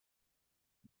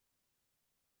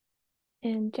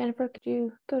And Jennifer, could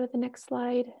you go to the next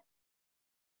slide?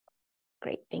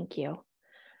 Great, thank you.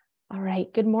 All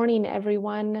right, good morning,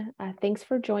 everyone. Thanks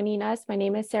for joining us. My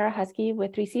name is Sarah Husky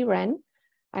with 3C Ren.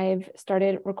 I've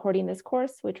started recording this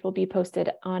course, which will be posted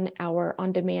on our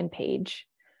on-demand page.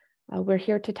 We're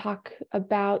here to talk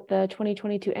about the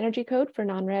 2022 Energy Code for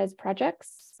non-res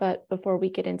projects, but before we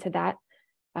get into that,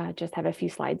 just have a few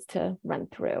slides to run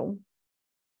through.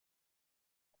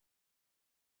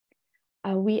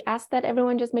 We ask that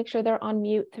everyone just make sure they're on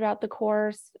mute throughout the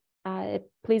course.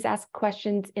 Please ask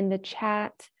questions in the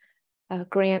chat.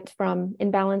 Grant from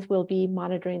Imbalance will be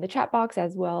monitoring the chat box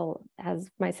as well as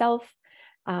myself.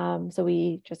 So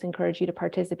we just encourage you to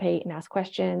participate and ask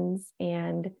questions,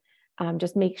 and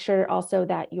just make sure also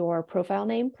that your profile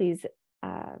name please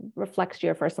reflects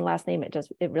your first and last name.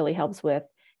 It really helps with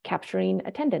capturing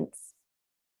attendance.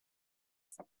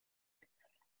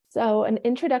 So an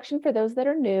introduction for those that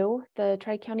are new, the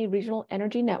Tri-County Regional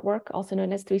Energy Network, also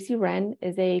known as 3C Ren,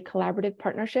 is a collaborative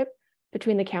partnership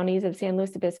between the counties of San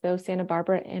Luis Obispo, Santa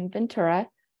Barbara, and Ventura,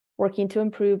 working to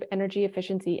improve energy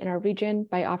efficiency in our region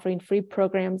by offering free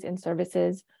programs and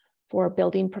services for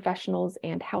building professionals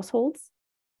and households.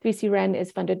 3C Ren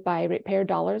is funded by ratepayer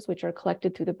dollars, which are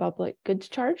collected through the public goods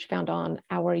charge found on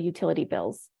our utility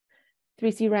bills.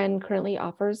 3C Ren currently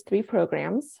offers 3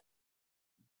 programs.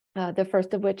 The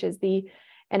first of which is the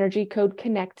Energy Code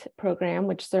Connect program,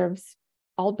 which serves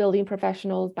all building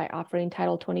professionals by offering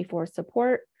Title 24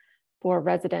 support for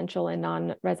residential and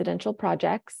non-residential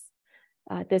projects.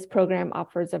 This program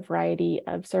offers a variety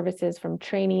of services from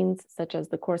trainings, such as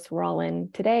the course we're all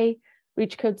in today,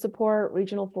 Reach Code support,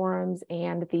 regional forums,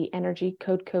 and the Energy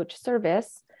Code Coach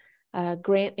service.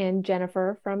 Grant and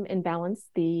Jennifer from Imbalance,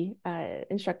 the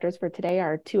instructors for today,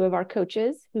 are 2 of our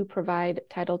coaches who provide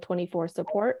Title 24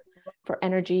 support for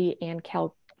energy and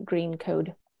Cal Green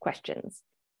Code questions.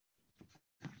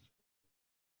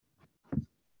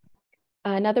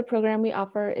 Another program we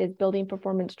offer is Building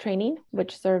Performance Training,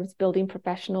 which serves building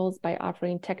professionals by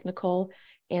offering technical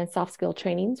and soft skill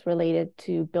trainings related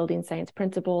to building science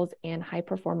principles and high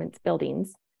performance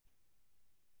buildings.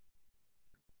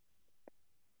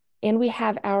 And we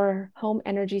have our Home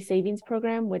Energy Savings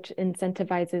Program, which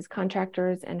incentivizes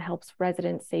contractors and helps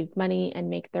residents save money and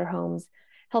make their homes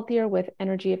healthier with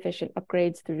energy efficient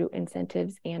upgrades through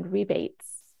incentives and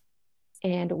rebates.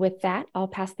 And with that, I'll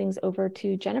pass things over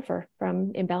to Jennifer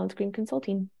from Imbalance Green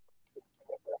Consulting.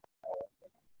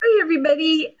 Hi,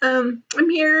 everybody. I'm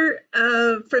here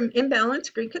from Imbalance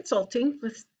Green Consulting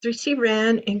with 3C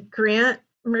Ren, and Grant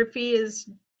Murphy is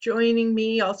joining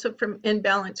me also from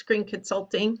Imbalance Green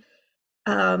Consulting.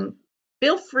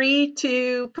 Feel free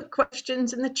to put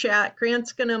questions in the chat.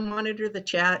 Grant's going to monitor the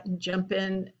chat and jump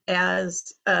in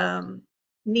as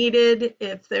needed.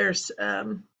 If there's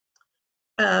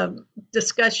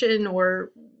discussion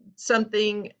or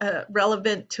something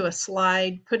relevant to a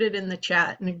slide, put it in the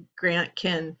chat and Grant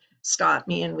can stop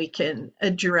me and we can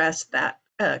address that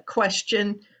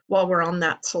question while we're on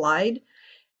that slide.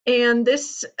 And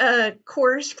this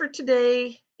course for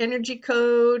today, Energy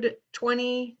Code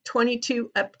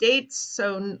 2022 updates.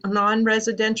 So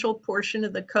non-residential portion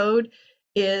of the code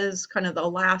is kind of the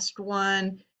last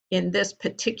one in this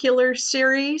particular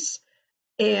series.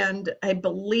 And I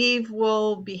believe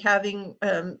we'll be having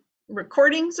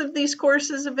recordings of these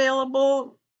courses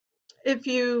available if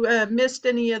you missed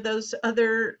any of those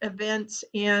other events.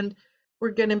 And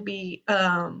we're going to be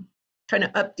kind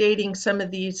of updating some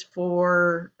of these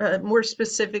for more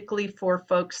specifically for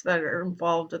folks that are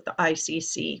involved with the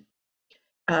ICC.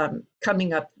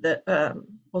 Coming up,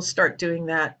 we'll start doing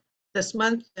that this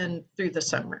month and through the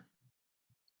summer.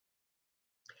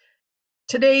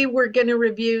 Today, we're going to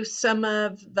review some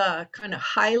of the kind of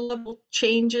high-level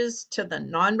changes to the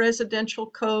non-residential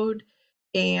code,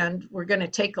 and we're going to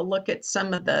take a look at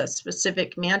some of the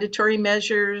specific mandatory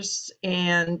measures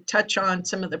and touch on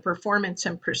some of the performance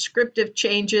and prescriptive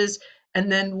changes,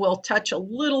 and then we'll touch a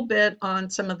little bit on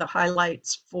some of the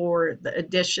highlights for the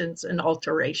additions and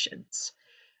alterations.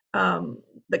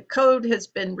 The code has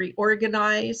been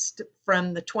reorganized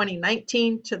from the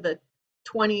 2019 to the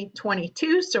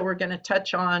 2022, so we're going to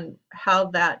touch on how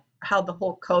the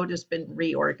whole code has been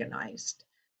reorganized.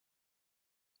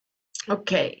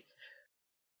 Okay,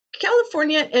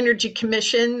 California Energy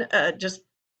Commission, just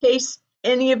in case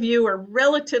any of you are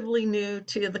relatively new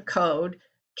to the code,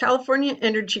 California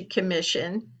Energy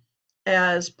Commission,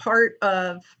 as part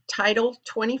of Title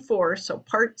 24, so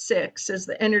Part 6, as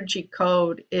the Energy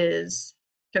Code is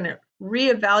kind of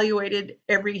reevaluated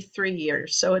every 3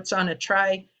 years. So it's on a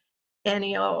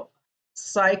triennial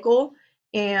cycle,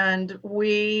 and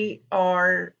we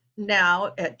are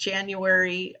now at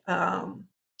January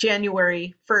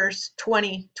 1st,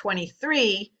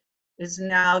 2023 is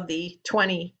now the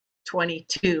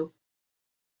 2022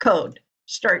 code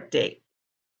start date.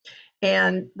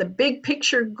 And the big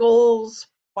picture goals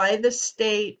by the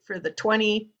state for the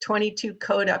 2022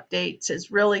 code updates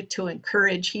is really to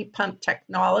encourage heat pump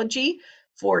technology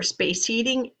for space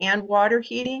heating and water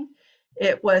heating.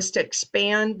 It was to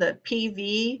expand the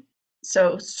PV,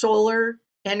 so solar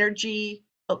energy,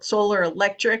 solar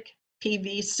electric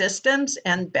PV systems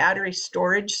and battery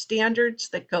storage standards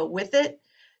that go with it,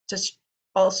 to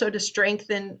also to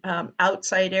strengthen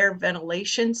outside air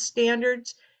ventilation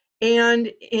standards.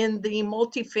 And in the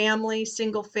multifamily,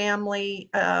 single family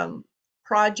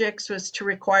projects was to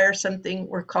require something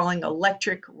we're calling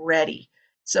electric ready.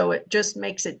 So it just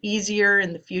makes it easier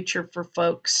in the future for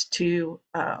folks to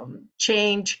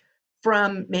change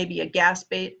from maybe a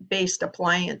gas-based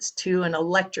appliance to an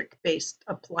electric-based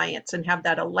appliance and have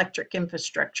that electric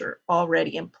infrastructure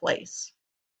already in place.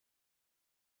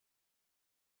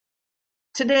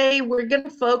 Today, we're going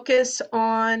to focus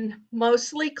on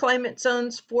mostly climate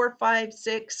zones 4, 5,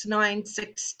 6, 9,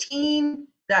 16,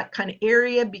 that kind of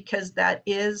area, because that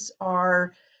is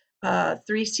our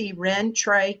 3C REN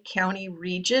Tri-County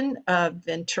region of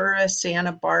Ventura,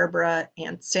 Santa Barbara,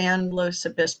 and San Luis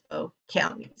Obispo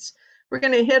counties. We're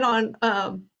going to hit on,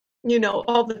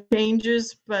 all the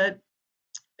changes, but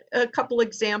a couple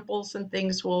examples and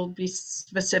things will be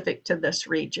specific to this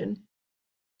region.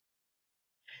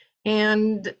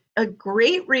 And a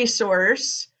great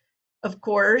resource, of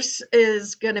course,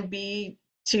 is going to be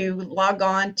to log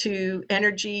on to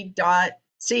energy.ca.gov,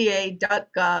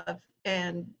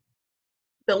 and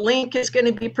the link is going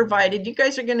to be provided. You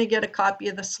guys are going to get a copy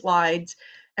of the slides,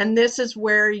 and this is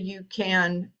where you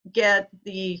can get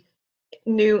the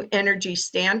new energy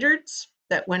standards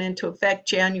that went into effect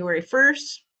January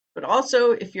 1st, but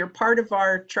also if you're part of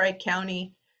our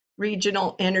Tri-County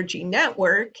Regional Energy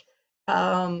Network,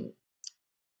 our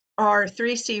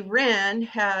 3C REN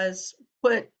has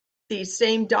put these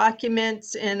same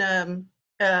documents in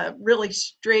a really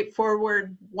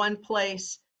straightforward one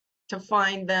place to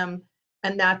find them,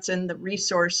 and that's in the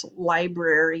resource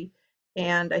library.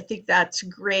 And I think that's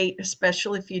great,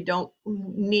 especially if you don't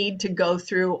need to go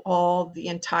through all the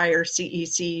entire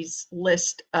CEC's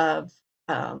list of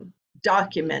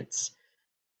documents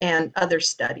and other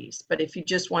studies. But if you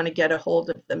just want to get a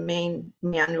hold of the main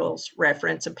manuals,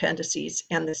 reference appendices,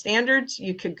 and the standards,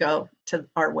 you could go to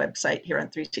our website here on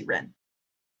 3C REN.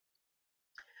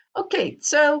 Okay,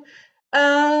 so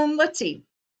let's see.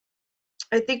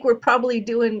 I think we're probably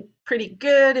doing pretty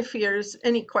good. If there's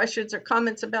any questions or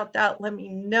comments about that, let me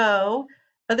know.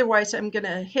 Otherwise, I'm going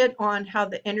to hit on how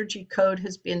the Energy Code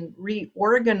has been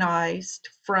reorganized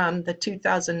from the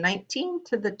 2019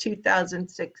 to the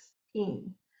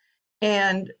 2016.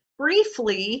 And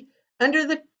briefly, under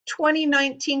the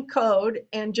 2019 code,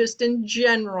 and just in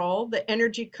general, the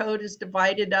Energy Code is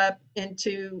divided up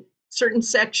into certain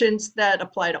sections that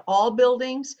apply to all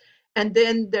buildings. And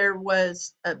then there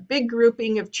was a big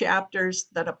grouping of chapters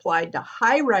that applied to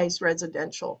high-rise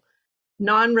residential,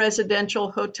 non-residential,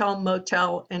 hotel,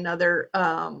 motel, and other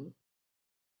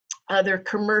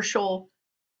commercial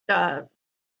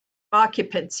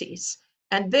occupancies.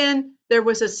 And then there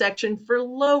was a section for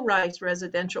low-rise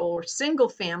residential or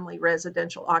single-family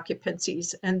residential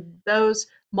occupancies, and those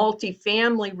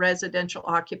multifamily residential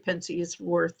occupancies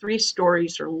were 3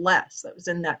 stories or less. That was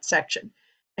in that section.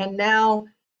 And now,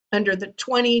 under the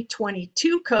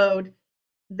 2022 code,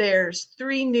 there's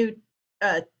 3 new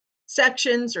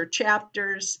sections or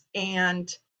chapters,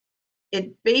 and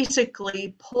it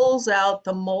basically pulls out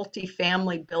the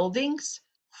multifamily buildings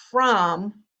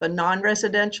from the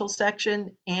non-residential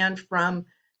section and from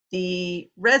the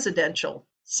residential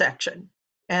section.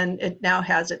 And it now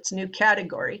has its new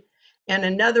category. And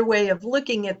another way of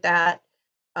looking at that,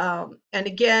 and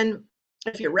again,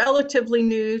 if you're relatively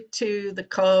new to the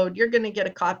code, you're going to get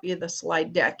a copy of the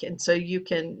slide deck. And so you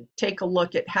can take a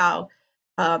look at how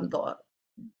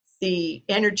the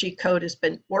Energy Code has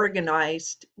been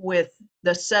organized with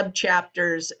the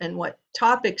subchapters and what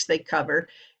topics they cover.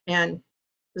 And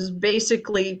this is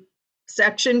basically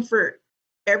section for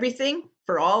everything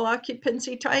for all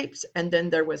occupancy types. And then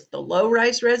there was the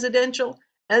low-rise residential,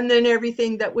 and then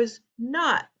everything that was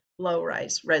not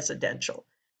low-rise residential.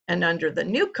 And under the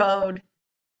new code,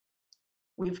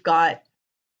 we've got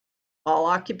all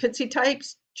occupancy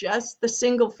types, just the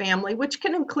single family, which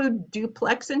can include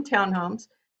duplex and townhomes,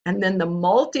 and then the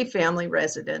multifamily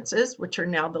residences, which are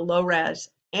now the low-rise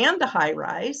and the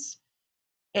high-rise,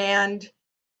 and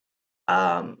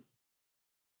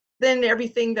then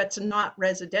everything that's not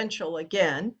residential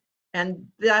again. And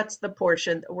that's the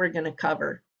portion that we're going to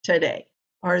cover today,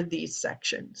 are these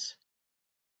sections.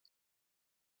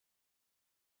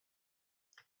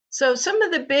 So some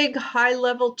of the big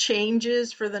high-level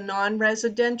changes for the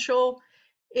non-residential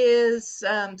is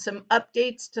some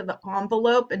updates to the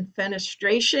envelope and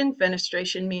fenestration.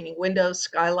 Fenestration meaning windows,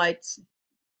 skylights,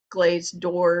 glazed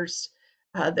doors.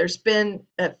 There's been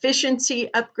efficiency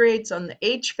upgrades on the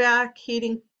HVAC,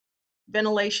 heating,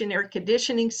 ventilation, air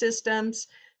conditioning systems.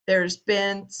 There's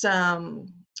been some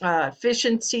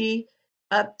efficiency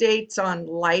updates on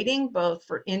lighting, both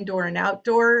for indoor and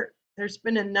outdoor. There's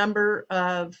been a number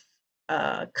of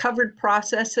covered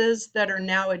processes that are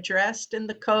now addressed in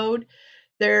the code.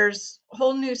 There's a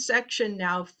whole new section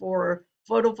now for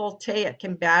photovoltaic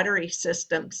and battery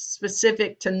systems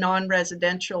specific to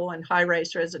non-residential and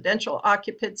high-rise residential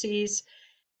occupancies.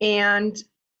 And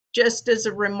just as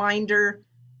a reminder,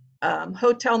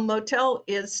 hotel motel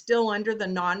is still under the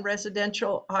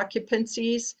non-residential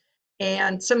occupancies,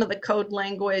 and some of the code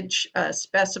language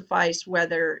specifies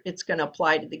whether it's going to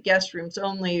apply to the guest rooms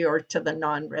only or to the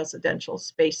non-residential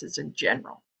spaces in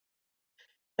general.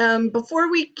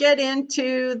 Before we get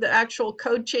into the actual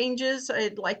code changes,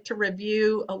 I'd like to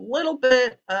review a little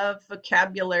bit of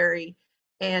vocabulary,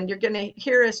 and you're going to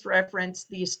hear us reference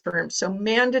these terms. So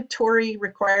mandatory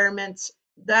requirements,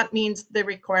 that means the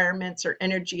requirements are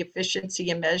energy efficiency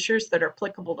and measures that are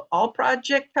applicable to all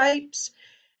project types.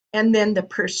 And then the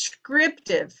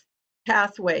prescriptive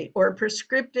pathway or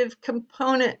prescriptive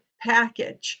component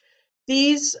package.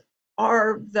 These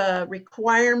are the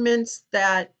requirements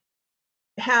that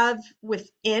have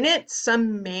within it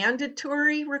some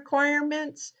mandatory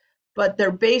requirements, but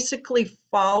they're basically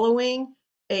following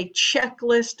a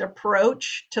checklist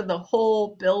approach to the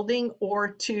whole building or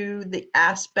to the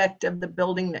aspect of the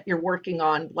building that you're working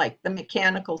on, like the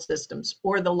mechanical systems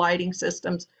or the lighting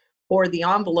systems or the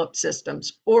envelope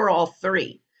systems or all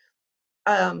three.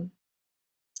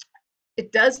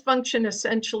 It does function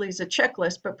essentially as a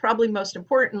checklist, but probably most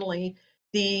importantly,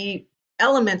 the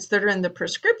elements that are in the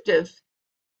prescriptive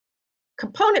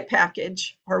component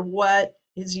package are what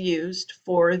is used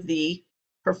for the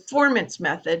performance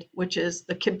method, which is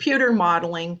the computer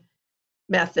modeling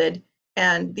method.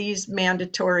 And these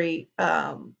mandatory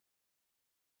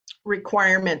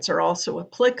requirements are also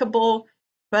applicable,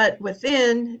 but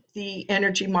within the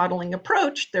energy modeling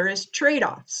approach, there is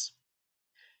trade-offs.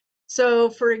 So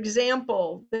for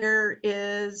example, there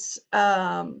is,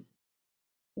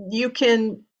 you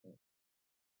can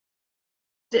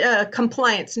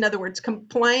compliance. In other words,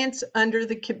 compliance under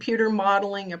the computer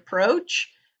modeling approach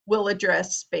will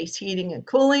address space heating and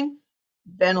cooling,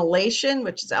 ventilation,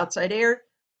 which is outside air,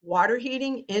 water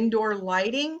heating, indoor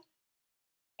lighting,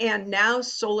 and now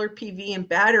solar PV and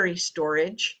battery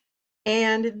storage.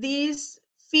 And these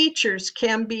features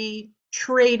can be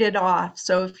traded off.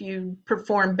 So if you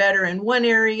perform better in one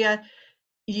area,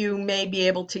 you may be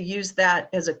able to use that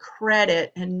as a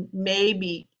credit, and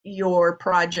maybe your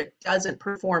project doesn't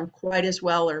perform quite as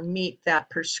well or meet that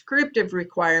prescriptive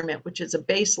requirement, which is a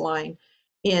baseline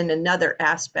in another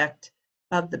aspect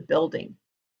of the building.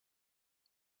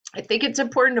 I think it's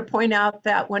important to point out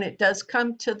that when it does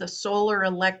come to the solar,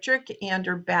 electric, and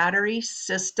or battery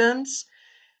systems,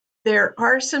 there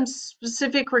are some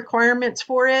specific requirements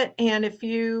for it. And if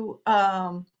you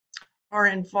are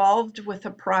involved with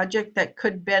a project that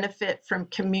could benefit from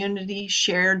community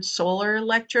shared solar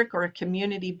electric or a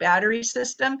community battery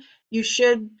system, you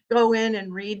should go in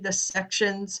and read the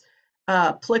sections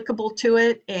applicable to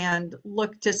it and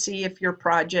look to see if your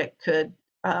project could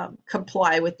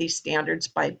comply with these standards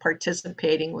by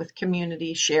participating with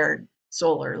community shared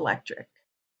solar electric.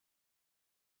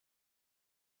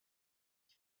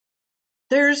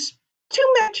 There's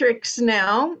two metrics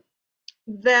now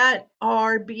that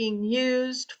are being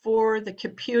used for the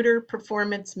computer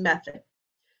performance method.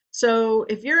 So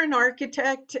if you're an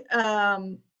architect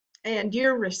and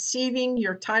you're receiving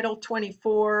your Title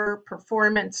 24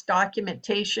 performance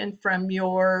documentation from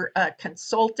your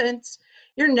consultants,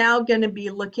 you're now going to be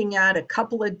looking at a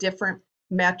couple of different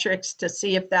metrics to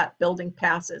see if that building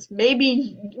passes.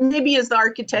 Maybe as the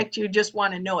architect, you just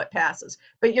want to know it passes,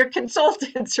 but your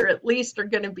consultants are at least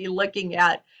going to be looking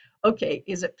at, okay,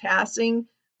 is it passing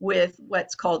with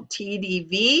what's called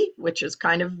TDV, which is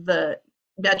kind of the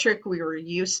metric we were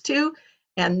used to,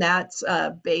 and that's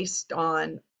based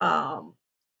on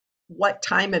what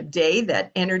time of day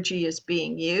that energy is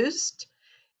being used.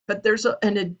 But there's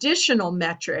an additional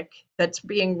metric that's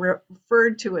being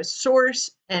referred to as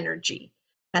source energy,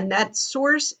 and that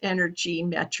source energy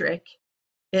metric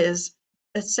is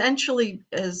essentially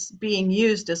being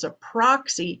used as a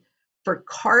proxy for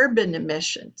carbon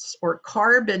emissions, or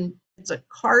carbon, it's a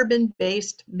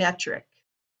carbon-based metric.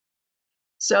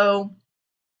 So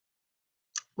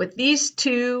with these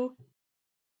two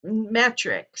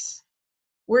metrics,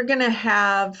 we're going to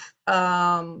have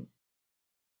our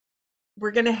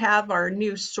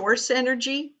new source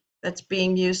energy that's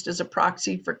being used as a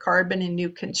proxy for carbon in new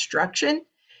construction,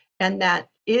 and that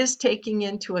is taking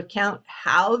into account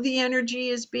how the energy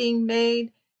is being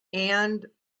made and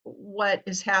what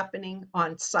is happening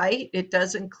on site. It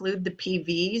does include the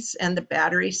PVs and the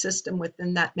battery system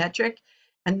within that metric.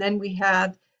 And then we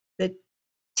have the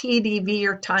TDV,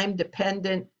 or time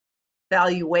dependent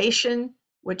valuation,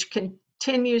 which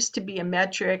continues to be a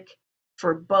metric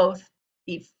for both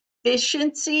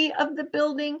efficiency of the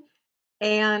building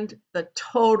and the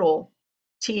total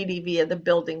TDV of the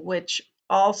building, which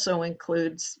also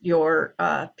includes your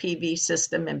PV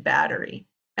system and battery.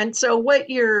 And so what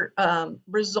your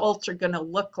results are going to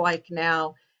look like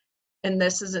now, and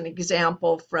this is an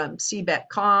example from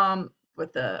CBETCOM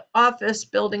with the office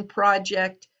building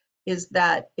project, is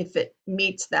that if it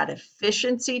meets that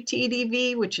efficiency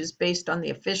TDV, which is based on the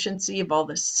efficiency of all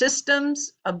the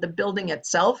systems of the building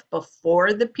itself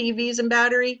before the PVs and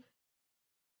battery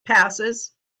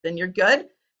passes, then you're good.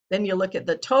 Then you look at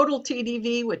the total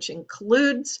TDV, which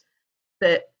includes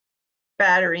the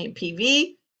battery and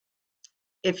PV.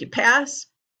 If you pass,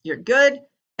 you're good.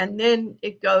 And then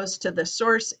it goes to the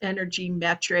source energy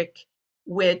metric,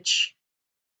 which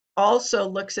also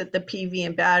looks at the PV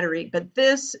and battery. But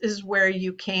this is where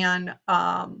you can,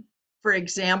 for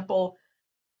example,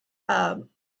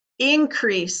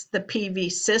 increase the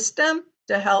PV system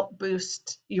to help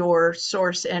boost your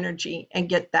source energy and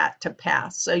get that to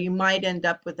pass. So you might end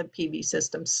up with a PV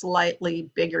system slightly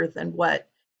bigger than what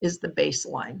is the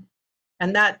baseline.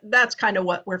 And that's kind of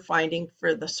what we're finding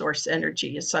for the source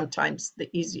energy, is sometimes the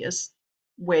easiest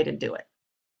way to do it.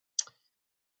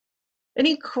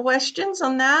 Any questions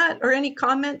on that, or any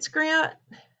comments, Grant?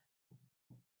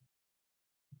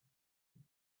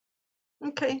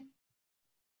 Okay.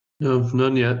 No,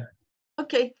 none yet.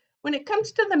 Okay. When it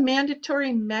comes to the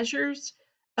mandatory measures,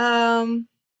 the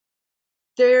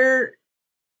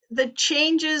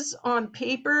changes on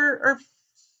paper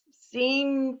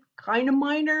seem kind of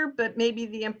minor, but maybe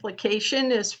the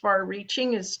implication is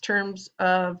far-reaching in terms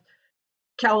of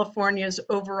California's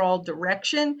overall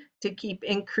direction to keep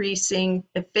increasing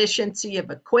efficiency of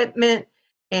equipment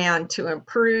and to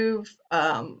improve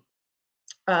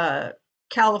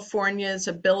California's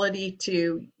ability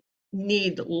to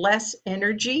need less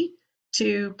energy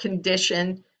to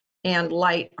condition and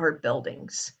light our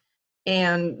buildings.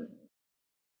 And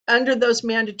under those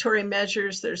mandatory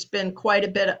measures, there's been quite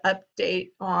a bit of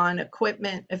update on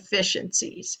equipment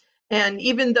efficiencies. And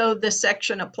even though this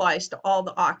section applies to all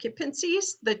the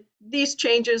occupancies, these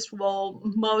changes will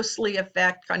mostly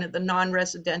affect kind of the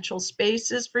non-residential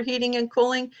spaces for heating and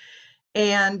cooling,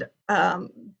 and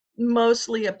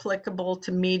mostly applicable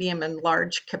to medium and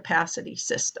large capacity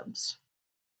systems.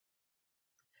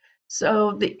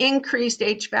 So the increased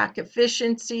HVAC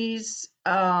efficiencies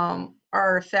are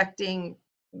affecting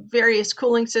various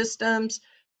cooling systems,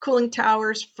 cooling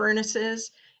towers,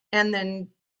 furnaces, and then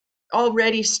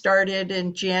already started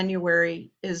in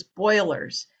January is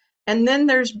boilers. And then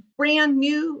there's brand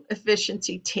new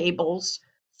efficiency tables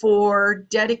for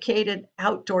dedicated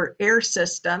outdoor air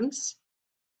systems,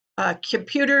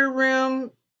 computer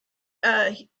room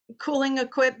cooling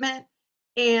equipment,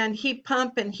 and heat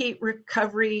pump and heat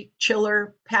recovery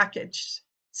chiller package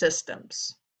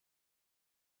systems.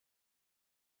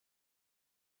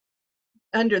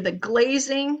 Under the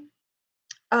glazing,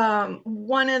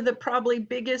 one of the probably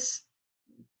biggest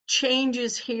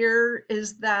changes here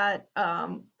is that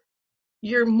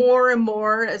you're more and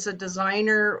more, as a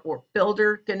designer or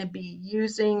builder, going to be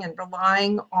using and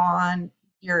relying on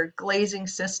your glazing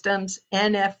systems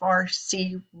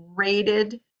NFRC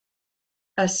rated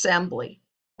assembly.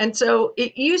 And so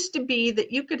it used to be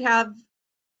that you could have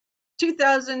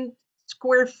 2,000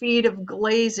 square feet of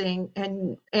glazing,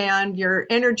 and your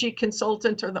energy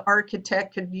consultant or the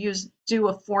architect could do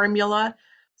a formula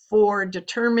for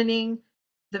determining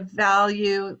the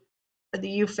value, the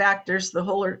U factors,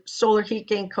 the solar heat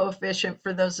gain coefficient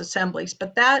for those assemblies.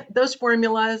 But those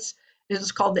formulas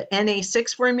is called the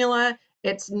NA6 formula.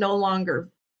 It's no longer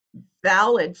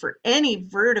valid for any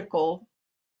vertical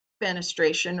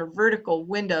fenestration or vertical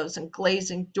windows and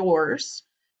glazing doors,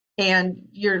 and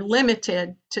you're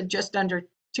limited to just under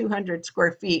 200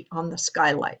 square feet on the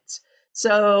skylights.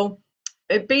 So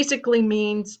it basically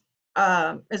means,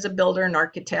 as a builder and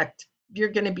architect, you're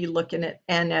going to be looking at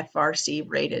NFRC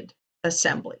rated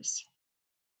assemblies.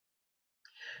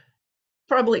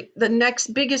 probably the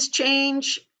next biggest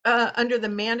change under the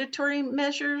mandatory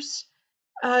measures,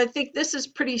 I think this is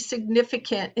pretty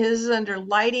significant, is under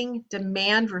lighting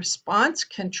demand response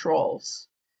controls.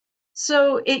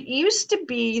 So it used to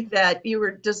be that you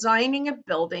were designing a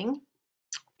building,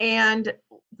 and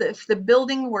if the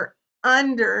building were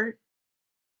under,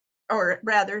 or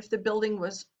rather, if the building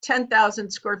was 10,000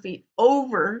 square feet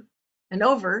over,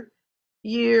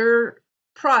 your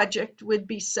project would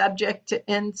be subject to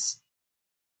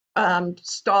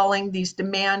installing these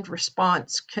demand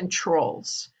response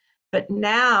controls. But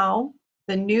now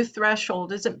the new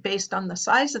threshold isn't based on the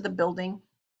size of the building,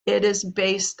 it is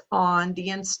based on the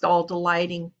installed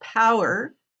lighting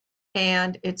power,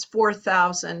 and it's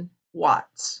 4,000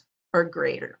 watts or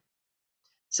greater.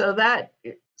 So that's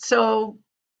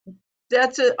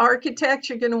an architect.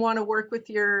 You're going to want to work with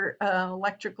your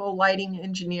electrical lighting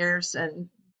engineers and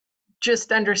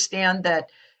just understand that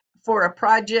for a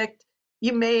project,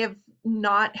 you may have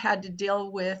not had to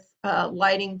deal with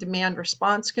lighting demand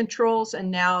response controls,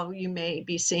 and now you may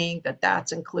be seeing that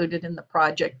that's included in the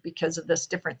project because of this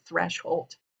different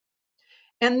threshold.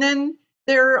 And then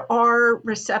there are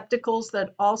receptacles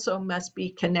that also must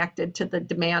be connected to the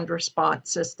demand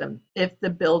response system if the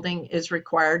building is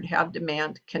required to have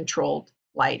demand controlled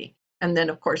lighting. And then,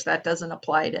 of course, that doesn't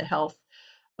apply to health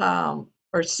or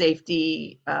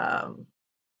safety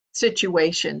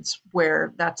situations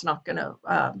where that's not going to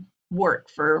work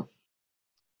for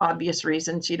obvious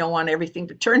reasons. You don't want everything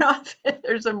to turn off if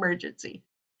there's an emergency.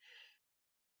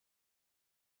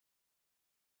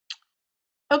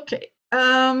 Okay.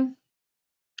 And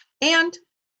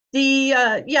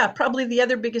probably the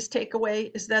other biggest takeaway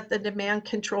is that the demand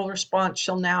control response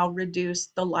shall now reduce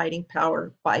the lighting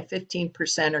power by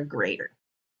 15% or greater.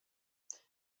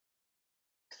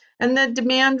 And the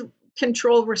demand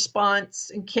control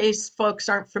response, in case folks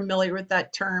aren't familiar with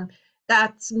that term,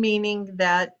 that's meaning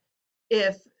that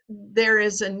if there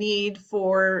is a need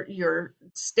for your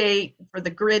state, for the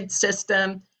grid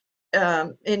system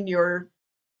in your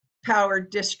power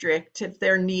district, if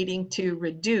they're needing to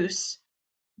reduce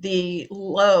the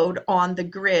load on the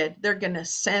grid, they're going to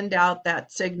send out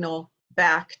that signal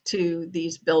back to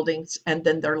these buildings, and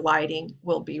then their lighting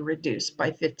will be reduced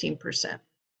by 15%.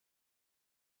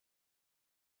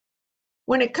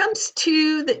 When it comes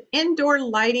to the indoor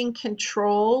lighting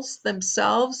controls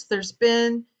themselves, there's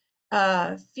been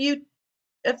a few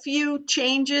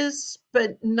changes,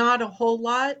 but not a whole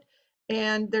lot.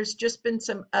 And there's just been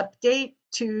some update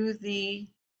to the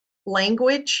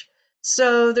language.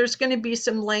 So there's going to be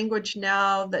some language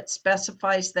now that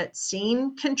specifies that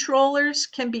scene controllers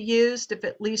can be used if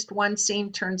at least one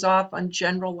scene turns off on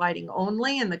general lighting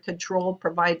only, and the control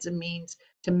provides a means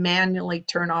to manually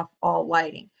turn off all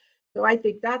lighting. So I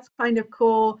think that's kind of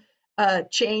cool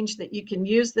change that you can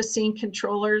use the scene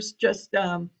controllers. Just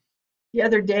the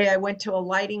other day I went to a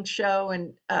lighting show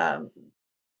and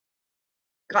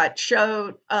got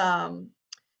showed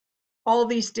all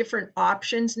these different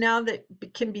options now that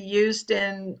can be used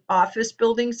in office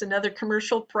buildings and other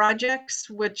commercial projects,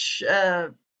 which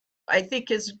I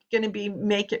think is going to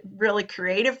make it really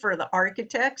creative for the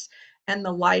architects and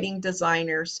the lighting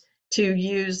designers to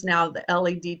use now the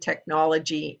LED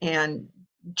technology and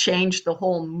change the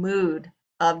whole mood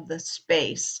of the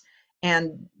space,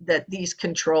 and that these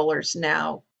controllers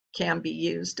now can be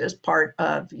used as part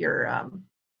of your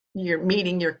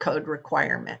meeting your code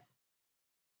requirement.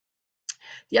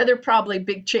 The other probably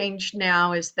big change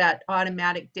now is that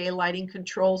automatic daylighting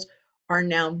controls are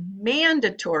now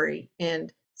mandatory in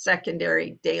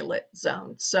secondary daylit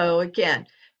zones. So again,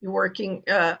 you're working,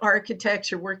 architects,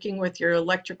 you're working with your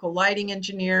electrical lighting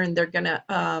engineer, and they're going to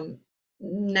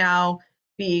now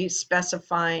be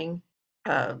specifying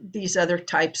these other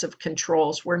types of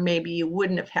controls where maybe you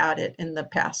wouldn't have had it in the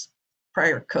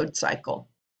prior code cycle.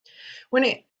 When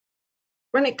it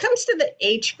comes to the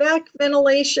HVAC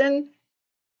ventilation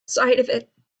side of it,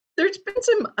 there's been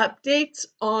some updates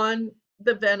on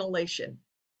the ventilation,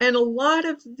 and a lot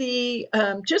of the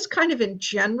just kind of in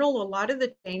general, a lot of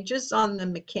the changes on the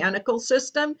mechanical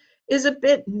system is a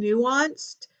bit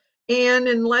nuanced. And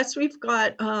unless we've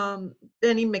got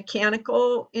any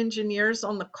mechanical engineers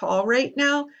on the call right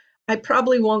now, I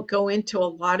probably won't go into a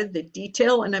lot of the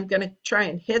detail, and I'm going to try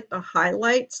and hit the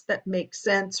highlights that make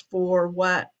sense for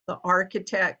what the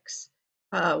architects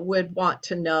would want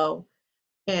to know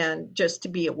and just to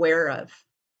be aware of.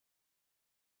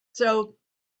 So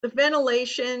the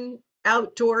ventilation,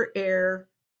 outdoor air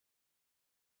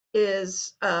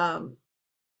is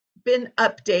been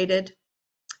updated.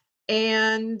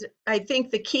 And I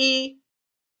think the key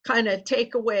kind of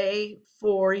takeaway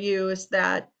for you is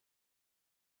that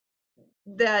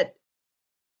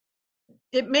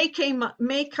it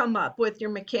may come up with your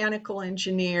mechanical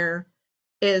engineer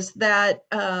is that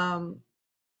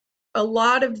a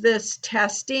lot of this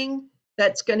testing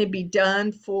that's going to be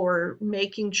done for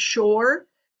making sure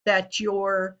that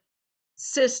your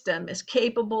system is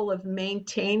capable of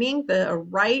maintaining the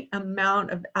right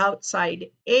amount of outside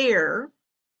air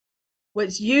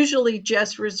was usually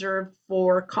just reserved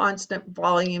for constant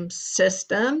volume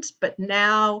systems, but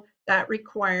now that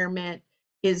requirement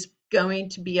is going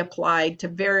to be applied to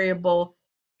variable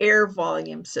air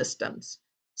volume systems.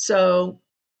 So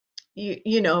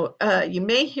you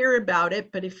may hear about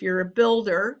it, but if you're a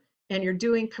builder and you're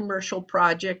doing commercial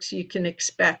projects, you can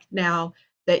expect now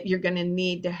that you're going to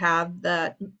need to have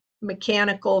that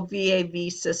mechanical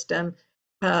VAV system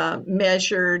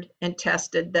measured and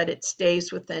tested, that it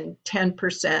stays within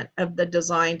 10% of the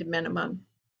designed minimum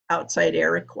outside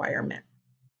air requirement.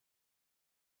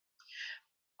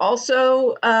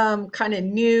 Also, kind of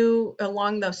new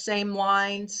along those same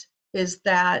lines is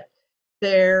that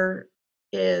there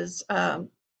is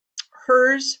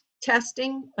HERS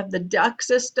testing of the duct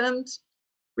systems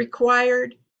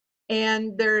required,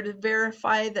 and they're to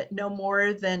verify that no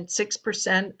more than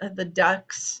 6% of the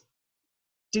ducts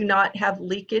do not have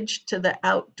leakage to the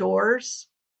outdoors.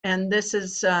 And this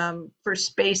is for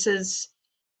spaces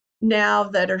now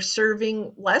that are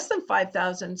serving less than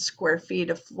 5,000 square feet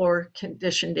of floor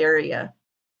conditioned area.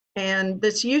 And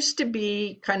this used to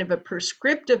be kind of a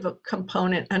prescriptive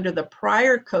component under the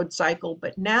prior code cycle,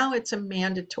 but now it's a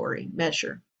mandatory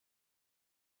measure.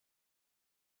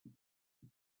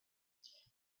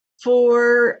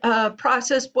 For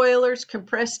process boilers,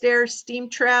 compressed air, steam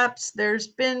traps, there's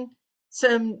been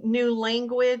some new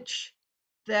language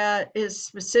that is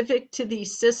specific to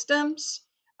these systems.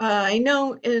 I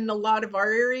know in a lot of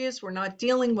our areas, we're not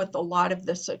dealing with a lot of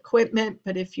this equipment,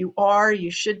 but if you are, you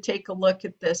should take a look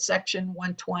at the section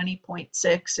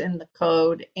 120.6 in the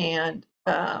code and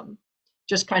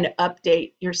just kind of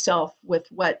update yourself with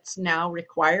what's now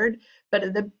required.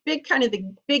 But the big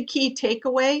key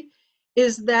takeaway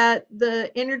is that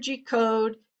the energy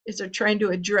code is trying to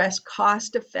address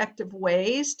cost-effective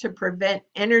ways to prevent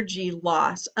energy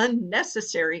loss,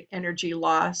 unnecessary energy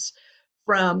loss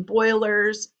from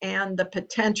boilers and the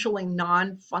potentially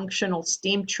non-functional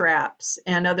steam traps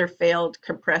and other failed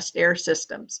compressed air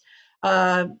systems.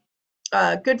 A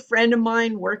good friend of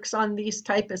mine works on these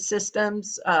type of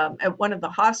systems at one of the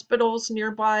hospitals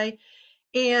nearby,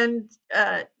 and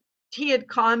he had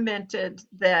commented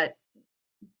that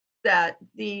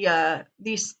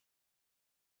these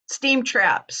steam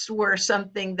traps were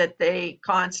something that they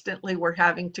constantly were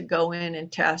having to go in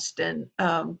and test and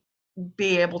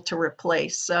be able to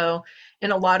replace. So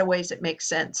in a lot of ways, it makes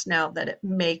sense now that it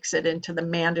makes it into the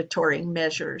mandatory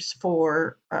measures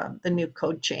for the new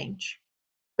code change.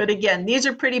 But again, these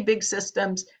are pretty big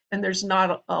systems, and there's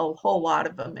not a whole lot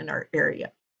of them in our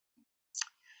area.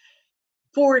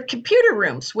 For computer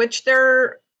rooms, which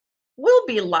there will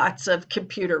be lots of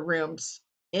computer rooms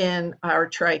in our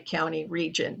Tri-County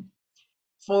region.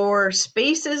 For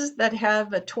spaces that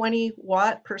have a 20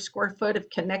 watt per square foot of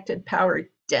connected power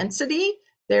density,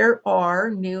 there are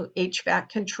new HVAC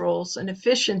controls and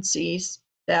efficiencies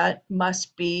that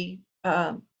must be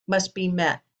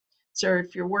met. So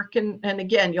if you're working, and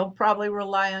again, you'll probably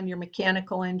rely on your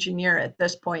mechanical engineer at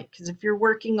this point, because if you're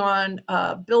working on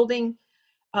a building,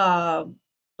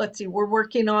 let's see, we're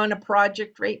working on a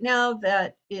project right now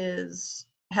that has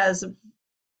a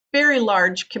very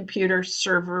large computer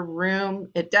server room.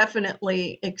 It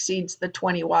definitely exceeds the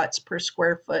 20 watts per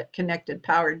square foot connected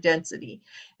power density.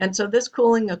 And so this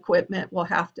cooling equipment will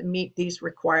have to meet these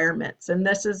requirements. And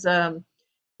this is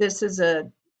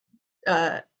a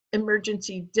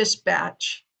emergency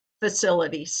dispatch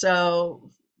facility. So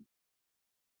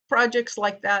projects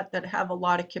like that have a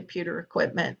lot of computer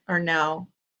equipment are now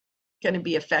going to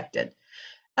be affected.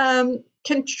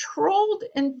 Controlled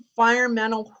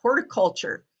environmental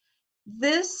horticulture.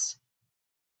 This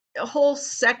whole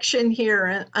section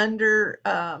here under,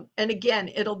 and again,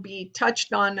 it'll be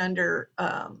touched on under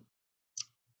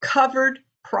covered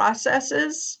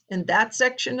processes in that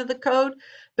section of the code,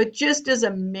 but just as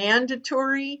a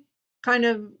mandatory kind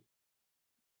of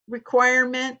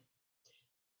requirement,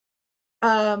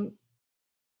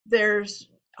 there's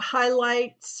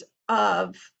highlights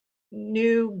of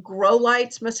new grow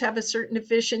lights must have a certain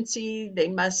efficiency. They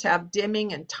must have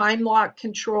dimming and time lock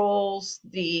controls.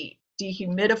 The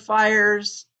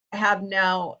dehumidifiers have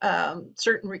now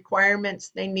certain requirements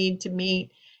they need to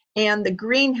meet. And the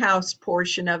greenhouse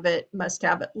portion of it must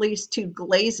have at least 2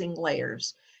 glazing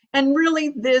layers. And really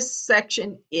this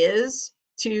section is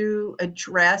to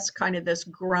address kind of this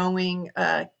growing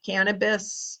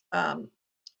cannabis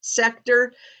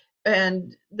sector.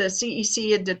 And the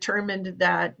CEC had determined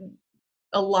that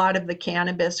a lot of the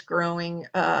cannabis growing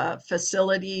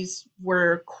facilities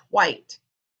were quite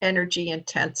energy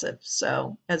intensive.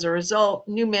 So as a result,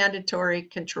 new mandatory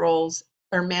controls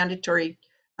or mandatory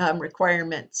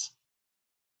requirements.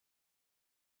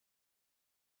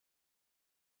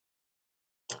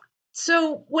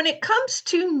 So when it comes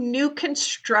to new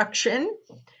construction,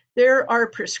 there are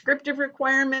prescriptive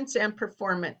requirements and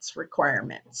performance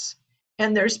requirements.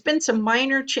 And there's been some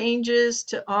minor changes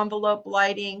to envelope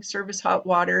lighting, service hot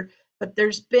water, but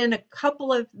there's been a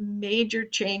couple of major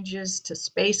changes to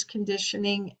space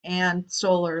conditioning and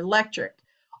solar electric.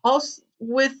 Also,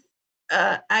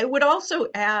 I would also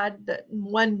add that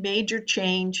one major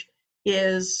change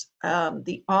is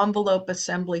the envelope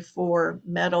assembly for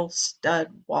metal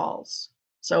stud walls.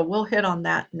 So we'll hit on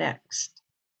that next.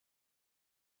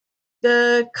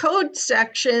 The code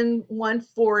section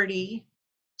 140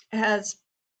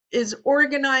 is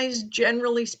organized,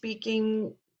 generally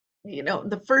speaking,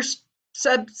 the first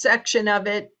subsection of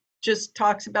it just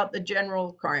talks about the general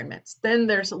requirements. Then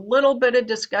there's a little bit of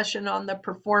discussion on the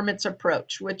performance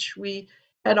approach, which we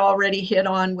had already hit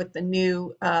on with the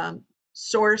new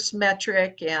source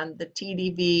metric and the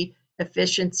TDV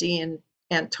efficiency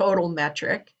and total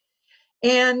metric.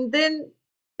 And then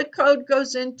the code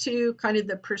goes into kind of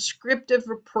the prescriptive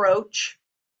approach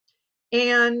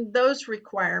and those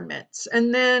requirements.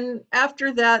 And then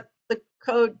after that, the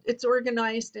code, it's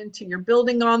organized into your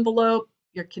building envelope,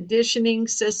 your conditioning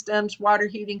systems, water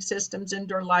heating systems,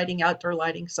 indoor lighting, outdoor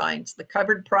lighting signs. The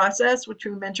covered process, which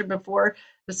we mentioned before,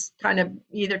 was kind of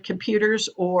either computers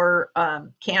or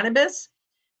cannabis.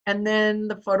 And then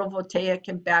the photovoltaic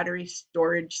and battery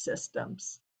storage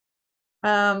systems.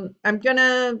 I'm going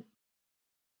to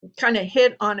kind of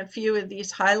hit on a few of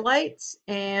these highlights,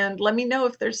 and let me know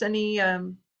if there's any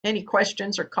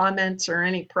questions or comments or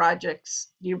any projects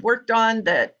you've worked on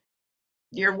that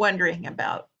you're wondering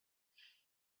about.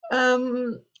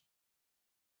 When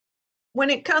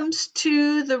it comes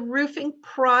to the roofing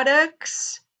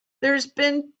products, there's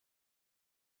been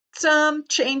some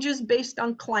changes based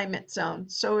on climate zone.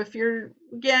 So if you're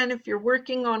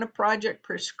working on a project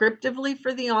prescriptively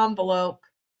for the envelope,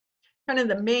 kind of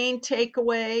the main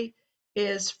takeaway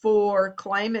is for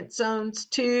climate zones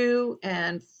 2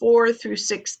 and 4 through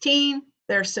 16.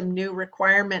 There's some new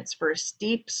requirements for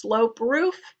steep slope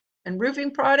roof and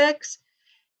roofing products.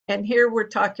 And here we're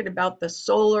talking about the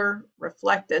solar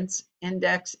reflectance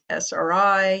index,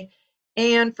 SRI.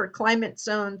 And for climate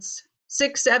zones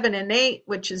 6, 7, and 8,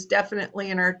 which is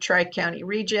definitely in our Tri-County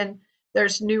region,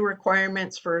 there's new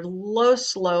requirements for low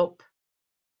slope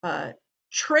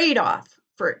trade-off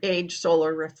for age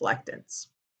solar reflectance.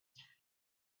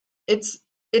 It's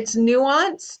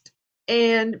nuanced,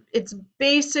 and it's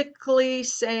basically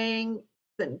saying,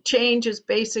 the change is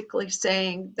basically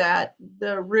saying that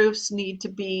the roofs need to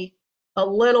be a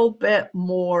little bit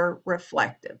more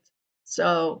reflective.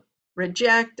 So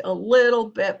reject a little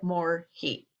bit more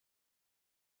heat.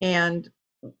 And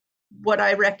what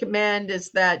I recommend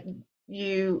is that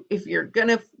if you're going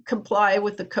to comply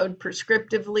with the code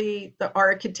prescriptively, the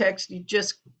architects, you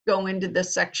just go into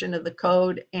this section of the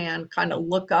code and kind of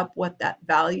look up what that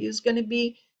value is going to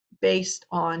be based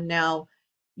on now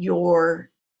your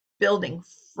building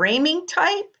framing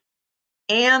type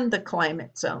and the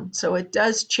climate zone. So it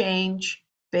does change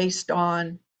based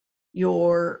on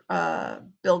your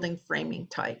building framing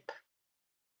type.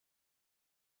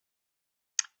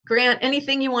 Grant,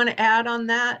 anything you want to add on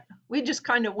that? We just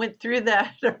kind of went through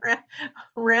that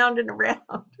around and around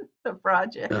the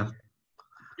project.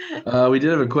 Yeah. We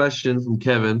did have a question from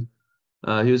Kevin.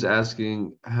 He was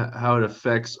asking how it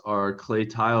affects our clay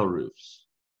tile roofs.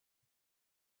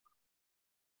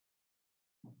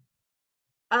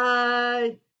 How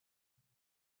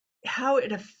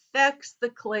it affects the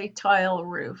clay tile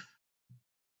roof.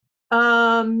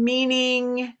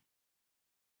 Meaning,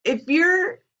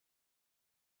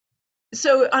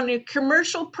 so on a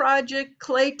commercial project,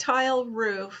 clay tile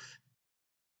roof,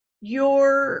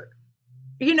 you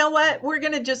know what, we're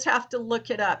going to just have to look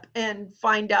it up and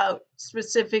find out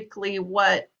specifically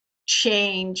what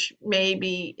change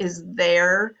maybe is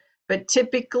there. But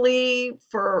typically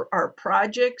for our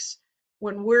projects,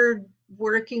 when we're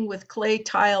working with clay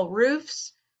tile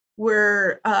roofs,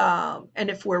 and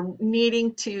if we're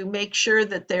needing to make sure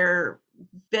that they're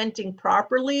venting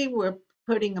properly, we're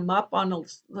putting them up on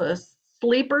a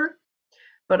sleeper.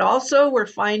 But also we're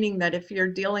finding that if you're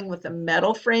dealing with a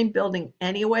metal frame building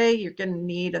anyway, you're going to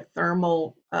need a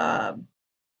thermal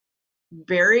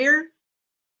barrier.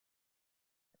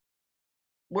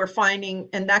 We're finding,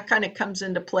 and that kind of comes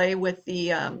into play with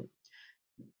the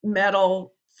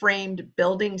metal framed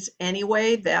buildings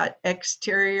anyway, that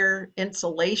exterior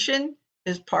insulation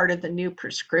is part of the new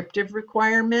prescriptive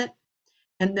requirement.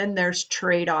 And then there's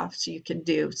trade-offs you can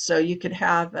do. So you could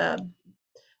have a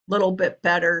little bit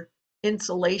better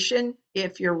insulation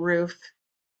if your roof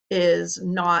is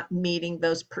not meeting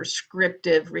those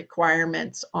prescriptive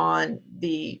requirements on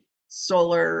the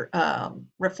solar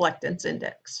reflectance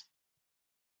index.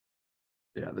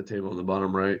 Yeah, the table on the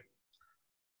bottom right.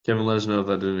 Kevin, let us know if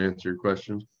that didn't answer your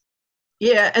question.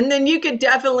 Yeah, and then you could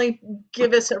definitely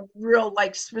give us a real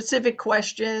like specific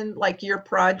question, like your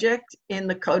project in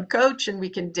the code coach, and we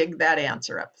can dig that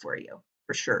answer up for you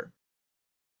for sure.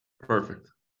 Perfect.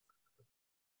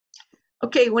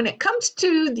 Okay, when it comes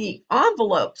to the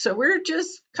envelope, so we're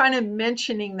just kind of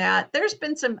mentioning that there's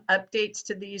been some updates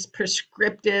to these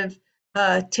prescriptive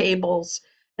tables.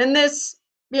 And this,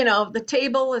 the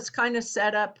table is kind of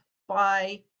set up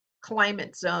by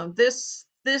climate zone. This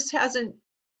hasn't,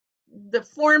 the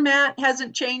format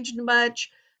hasn't changed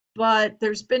much, but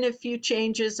there's been a few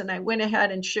changes, and I went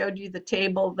ahead and showed you the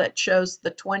table that shows the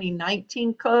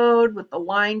 2019 code with the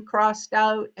line crossed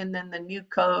out and then the new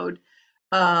code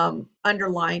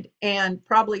underlined. And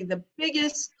probably the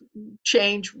biggest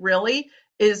change really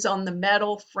is on the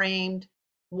metal framed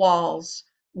walls,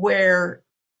 where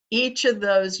each of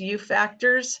those U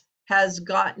factors has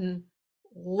gotten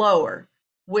lower,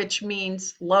 which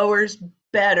means lower's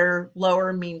better,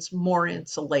 lower means more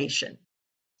insulation.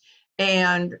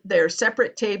 And they're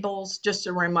separate tables, just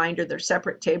a reminder, they're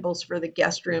separate tables for the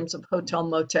guest rooms of hotel,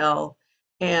 motel,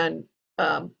 and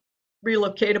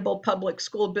relocatable public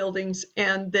school buildings.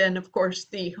 And then, of course,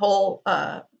 the whole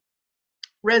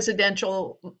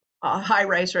residential,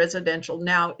 high-rise residential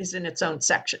now is in its own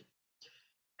section.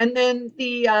 And then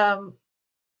the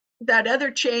that other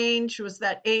change was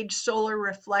that age solar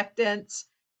reflectance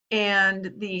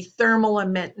and the thermal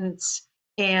emittance.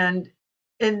 And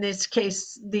in this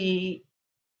case, the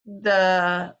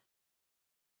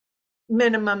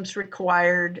minimums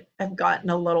required have gotten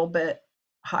a little bit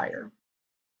higher.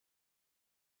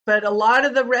 But a lot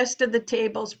of the rest of the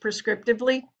tables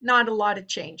prescriptively, not a lot of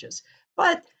changes.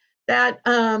 But that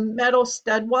metal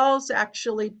stud wall is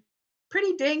actually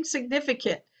pretty dang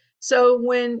significant. So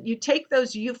when you take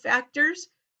those U factors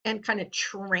and kind of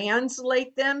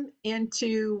translate them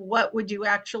into what would you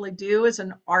actually do as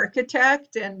an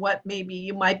architect, and what maybe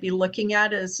you might be looking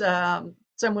at as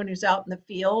someone who's out in the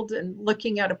field and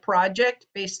looking at a project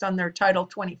based on their Title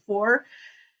 24,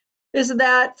 is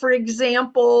that, for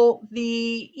example,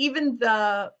 even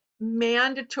the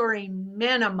mandatory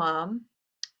minimum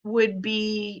would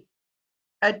be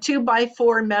a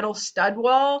 2x4 metal stud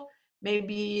wall.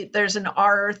 Maybe there's an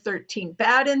R13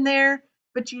 bat in there,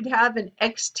 but you'd have an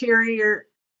exterior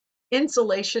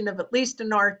insulation of at least an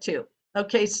R2.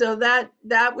 Okay, so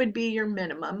that would be your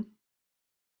minimum.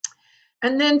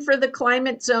 And then for the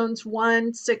climate zones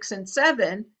 1, 6, and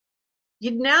 7,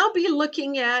 you'd now be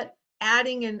looking at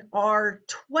adding an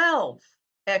R12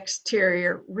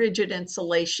 exterior rigid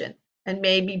insulation and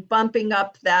maybe bumping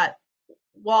up that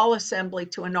wall assembly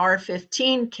to an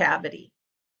R15 cavity.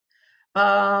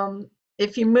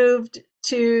 If you moved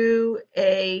to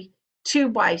a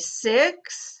 2x6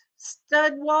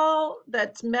 stud wall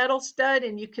that's metal stud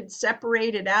and you could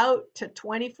separate it out to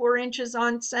 24 inches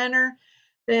on center,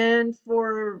 then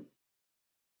for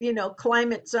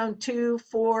climate zone 2,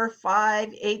 4,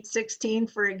 5, 8, 16,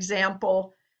 for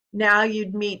example, now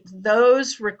you'd meet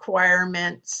those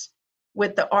requirements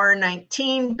with the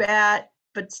R19 bat,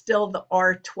 but still the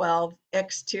R12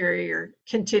 exterior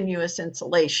continuous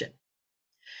insulation.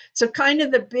 So kind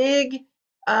of the big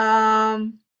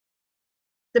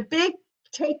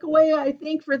takeaway, I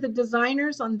think, for the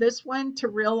designers on this one to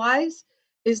realize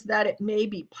is that it may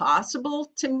be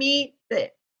possible to meet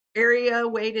the area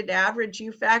weighted average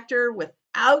U factor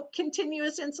without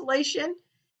continuous insulation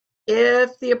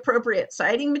if the appropriate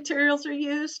siding materials are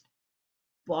used.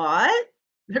 But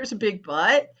there's a big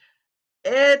but.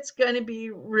 It's going to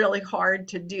be really hard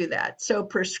to do that. So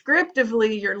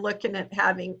prescriptively, you're looking at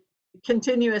having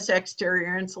continuous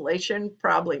exterior insulation,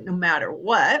 probably no matter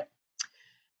what.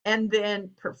 And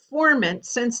then performance,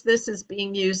 since this is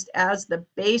being used as the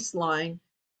baseline,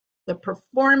 the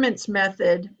performance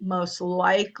method most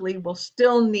likely will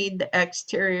still need the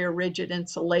exterior rigid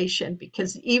insulation,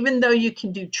 because even though you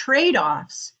can do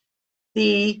trade-offs,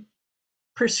 the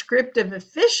prescriptive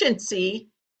efficiency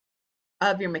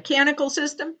of your mechanical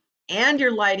system and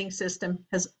your lighting system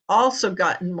has also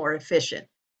gotten more efficient.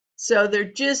 So there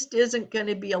just isn't going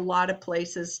to be a lot of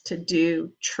places to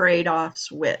do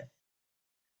trade-offs with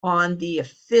on the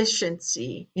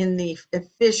efficiency, in the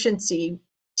efficiency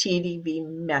TDV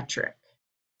metric.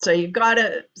 So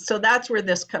so that's where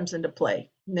this comes into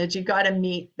play, that you gotta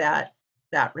meet that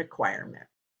requirement.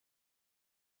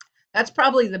 That's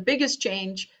probably the biggest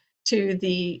change to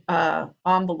the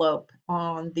envelope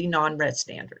on the non-res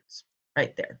standards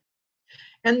right there.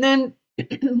 And then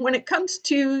when it comes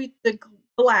to the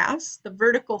glass, the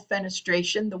vertical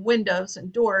fenestration, the windows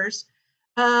and doors,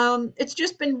 it's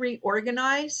just been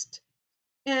reorganized.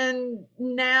 And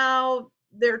now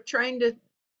they're trying to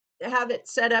have it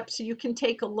set up so you can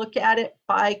take a look at it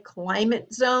by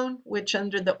climate zone, which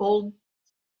under the old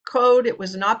code, it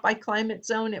was not by climate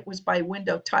zone, it was by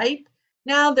window type.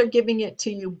 Now they're giving it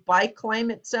to you by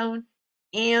climate zone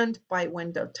and by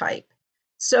window type.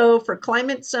 So for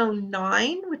climate zone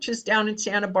 9, which is down in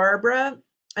Santa Barbara,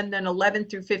 and then 11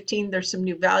 through 15, there's some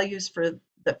new values for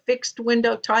the fixed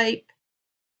window type.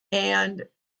 And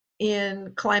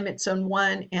in climate zone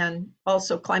 1 and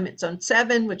also climate zone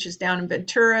 7, which is down in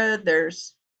Ventura,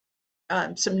 there's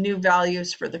some new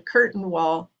values for the curtain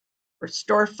wall or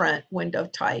storefront window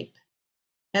type.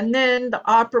 And then the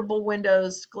operable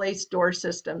windows, glazed door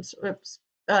systems,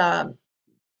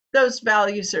 those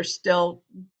values are still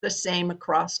the same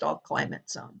across all climate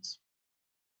zones.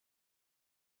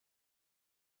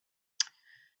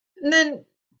 And then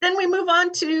we move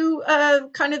on to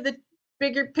kind of the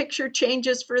bigger picture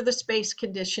changes for the space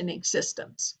conditioning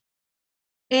systems.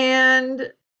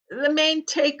 And the main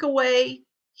takeaway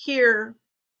here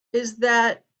is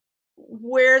that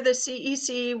where the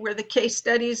CEC, where the case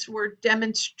studies were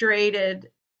demonstrated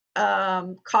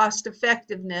cost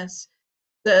effectiveness,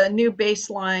 the new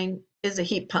baseline is a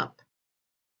heat pump.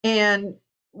 And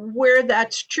where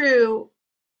that's true,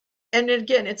 and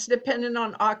again, it's dependent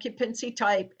on occupancy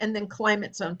type and then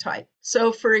climate zone type.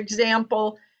 So for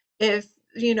example, if,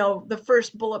 the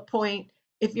first bullet point,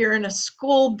 if you're in a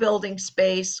school building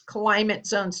space, climate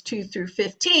zones 2 through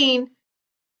 15,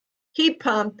 heat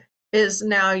pump is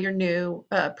now your new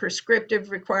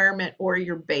prescriptive requirement or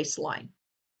your baseline.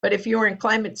 But if you're in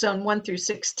climate zone 1 through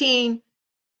 16,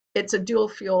 it's a dual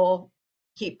fuel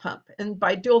heat pump. And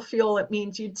by dual fuel, it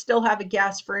means you'd still have a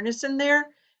gas furnace in there,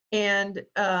 and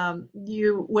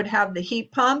you would have the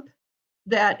heat pump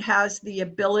that has the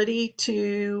ability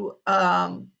to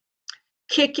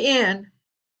kick in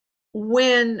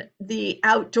when the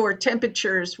outdoor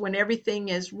temperatures, when everything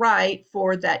is right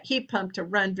for that heat pump to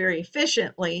run very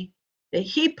efficiently, the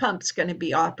heat pump's going to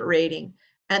be operating.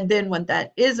 And then when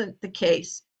that isn't the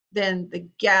case, then the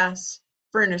gas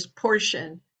furnace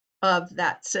portion of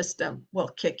that system will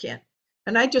kick in.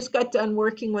 And I just got done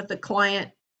working with a client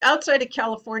outside of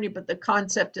California, but the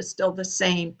concept is still the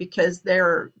same because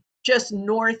they're just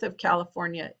north of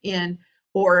California in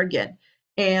Oregon.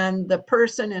 And the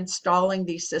person installing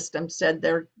these systems said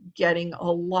they're getting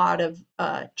a lot of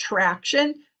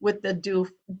traction with the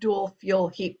dual fuel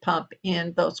heat pump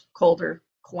in those colder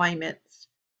climates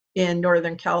in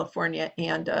Northern California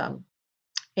and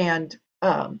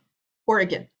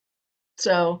Oregon.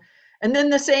 So, and then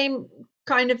the same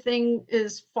kind of thing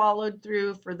is followed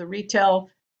through for the retail,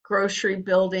 grocery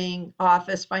building,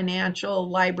 office, financial,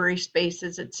 library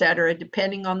spaces, et cetera.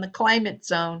 Depending on the climate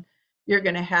zone, you're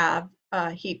going to have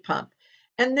a heat pump.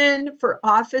 And then for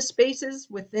office spaces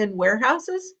within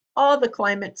warehouses, all the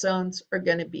climate zones are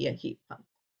going to be a heat pump.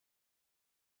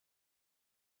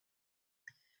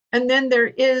 And then there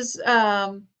is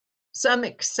some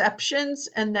exceptions,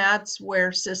 and that's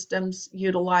where systems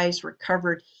utilize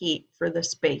recovered heat for the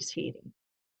space heating.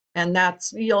 And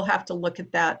you'll have to look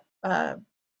at that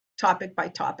topic by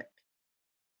topic.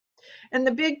 And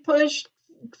the big push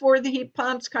for the heat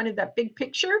pumps, kind of that big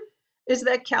picture, is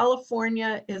that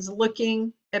California is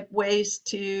looking at ways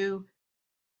to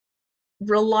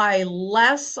rely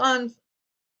less on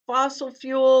fossil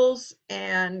fuels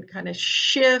and kind of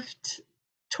shift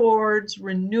towards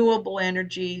renewable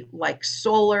energy like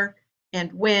solar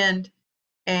and wind,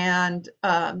 and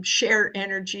share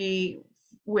energy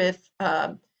with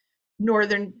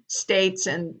northern states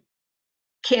and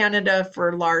Canada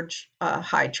for large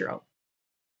hydro.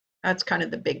 That's kind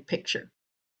of the big picture.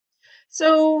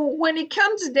 So when it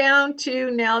comes down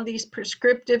to now these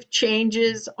prescriptive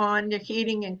changes on the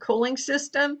heating and cooling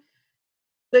system,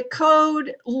 the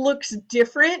code looks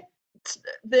different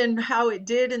than how it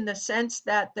did in the sense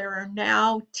that there are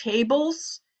now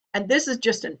tables, and this is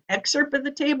just an excerpt of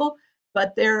the table,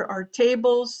 but there are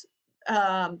tables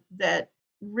that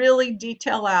really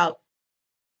detail out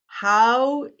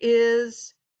how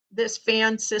is this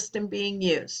fan system being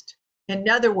used. In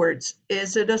other words,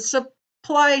 is it a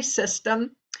supply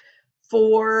system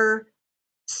for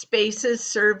spaces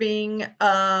serving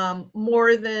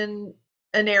more than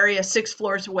an area 6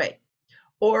 floors away?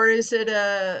 Or is it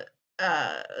a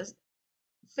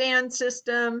fan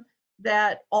system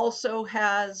that also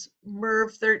has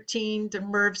MERV 13 to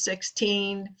MERV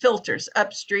 16 filters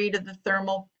upstream of the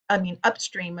thermal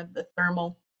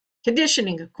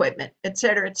conditioning equipment, et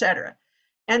cetera, et cetera.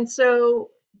 And so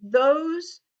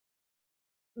those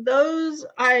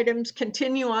items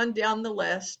continue on down the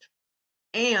list.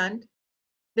 And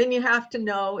then you have to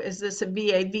know, is this a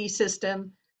VAV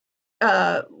system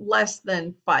less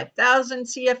than 5,000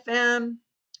 CFM?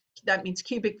 That means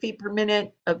cubic feet per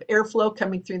minute of airflow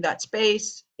coming through that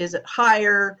space. Is it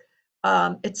higher?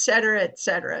 Et cetera, et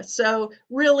cetera. So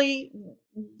really,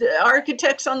 the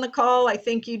architects on the call, I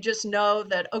think you just know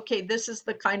that, okay, this is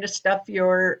the kind of stuff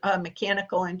your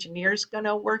mechanical engineer is going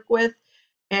to work with.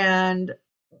 And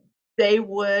they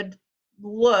would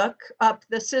look up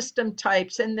the system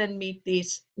types and then meet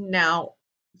these now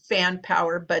fan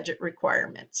power budget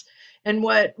requirements. And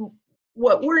what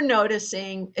we're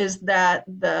noticing is that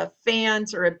the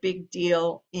fans are a big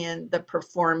deal in the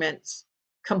performance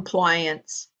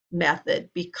compliance method,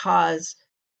 because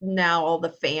now all the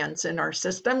fans in our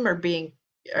system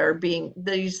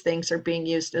these things are being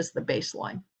used as the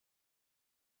baseline.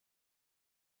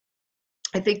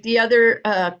 I think the other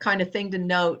kind of thing to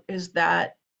note is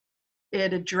that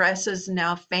it addresses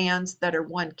now fans that are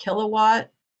 1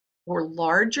 kilowatt or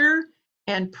larger.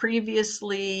 And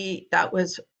previously that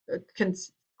was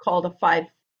called a 5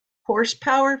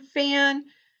 horsepower fan,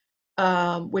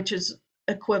 which is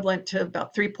equivalent to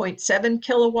about 3.7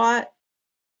 kilowatt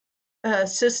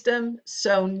system.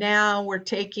 So now we're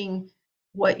taking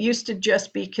what used to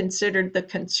just be considered the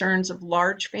concerns of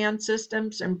large fan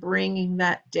systems and bringing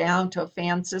that down to a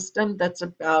fan system that's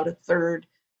about a third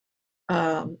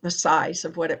the size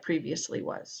of what it previously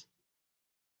was.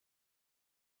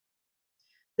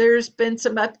 There's been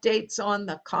some updates on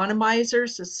the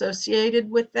economizers associated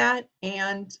with that,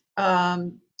 and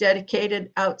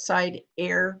dedicated outside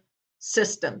air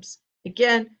systems.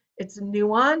 Again, it's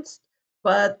nuanced,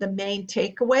 but the main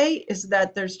takeaway is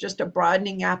that there's just a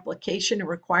broadening application of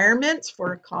requirements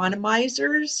for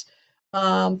economizers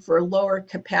for lower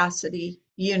capacity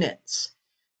units.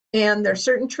 And there are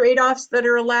certain trade-offs that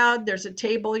are allowed. There's a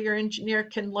table your engineer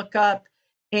can look up.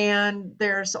 And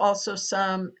there's also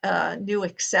some new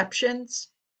exceptions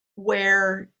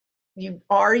where you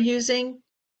are using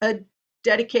a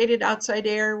dedicated outside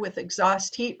air with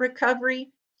exhaust heat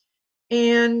recovery.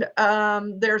 And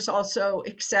there's also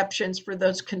exceptions for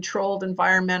those controlled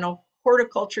environmental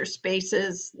horticulture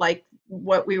spaces, like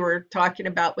what we were talking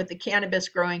about with the cannabis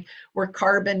growing, where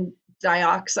carbon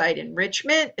dioxide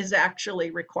enrichment is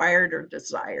actually required or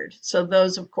desired. So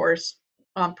those, of course,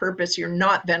 on purpose, you're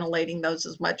not ventilating those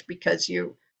as much because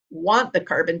you want the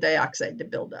carbon dioxide to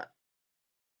build up.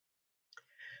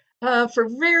 For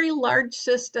very large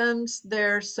systems,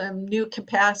 there's some new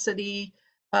capacity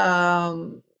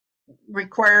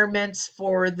requirements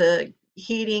for the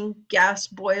heating gas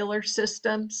boiler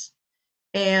systems.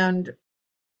 And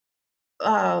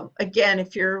again,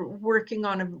 if you're working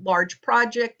on a large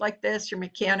project like this, your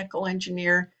mechanical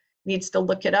engineer needs to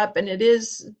look it up, and it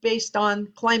is based on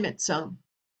climate zone.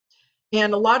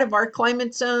 And a lot of our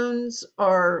climate zones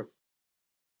are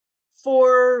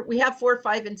we have 4,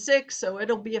 5, and 6, so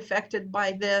it'll be affected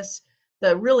by this.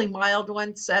 The really mild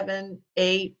ones, 7,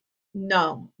 8,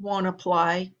 no, won't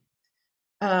apply.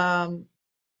 But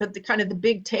the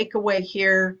big takeaway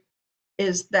here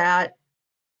is that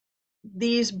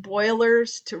these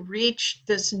boilers, to reach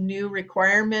this new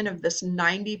requirement of this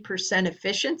 90%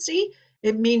 efficiency,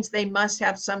 it means they must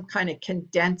have some kind of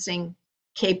condensing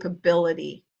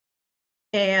capability.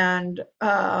 And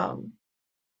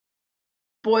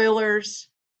boilers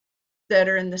that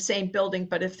are in the same building,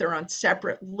 but if they're on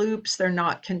separate loops, they're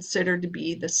not considered to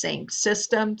be the same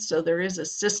system. So there is a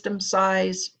system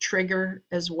size trigger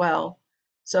as well.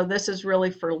 So this is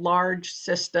really for large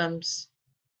systems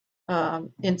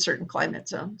in certain climate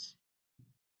zones.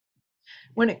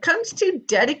 When it comes to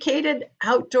dedicated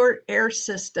outdoor air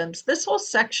systems, this whole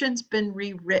section's been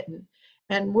rewritten,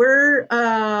 and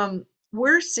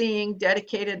we're seeing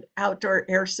dedicated outdoor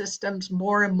air systems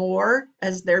more and more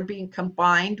as they're being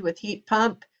combined with heat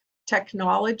pump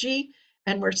technology.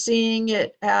 And we're seeing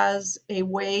it as a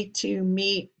way to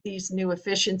meet these new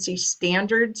efficiency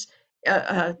standards.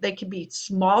 They can be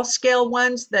small scale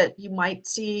ones that you might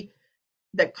see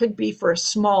that could be for a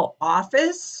small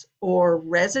office or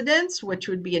residence, which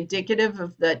would be indicative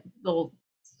of the little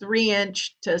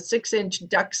 3-inch to 6-inch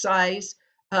duct size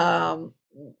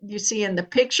you see in the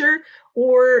picture,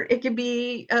 or it could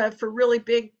be for really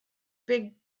big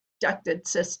ducted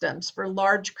systems for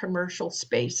large commercial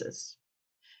spaces.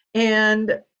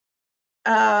 And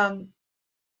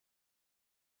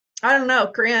I don't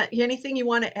know, Grant, anything you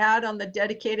want to add on the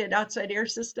dedicated outside air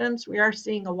systems? We are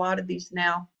seeing a lot of these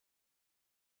now.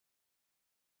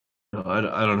 No, I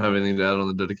don't have anything to add on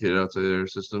the dedicated outside air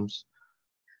systems.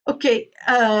 Okay.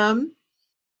 I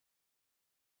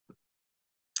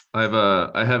have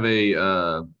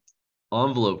a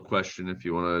envelope question if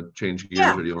you want to change gears,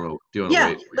 Yeah, or do you want to yeah,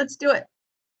 wait? let's do it.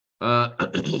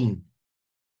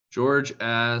 George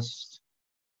asked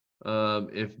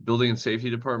if building and safety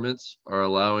departments are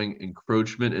allowing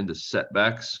encroachment into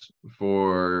setbacks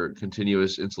for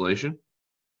continuous insulation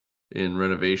in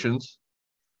renovations.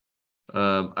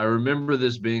 I remember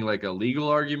this being like a legal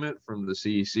argument from the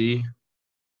CEC,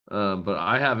 but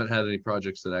I haven't had any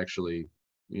projects that actually,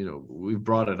 we've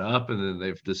brought it up and then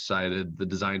they've decided, the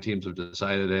design teams have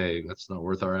decided, hey, that's not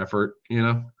worth our effort,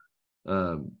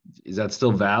 is that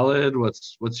still valid?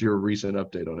 What's your recent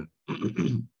update on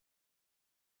it?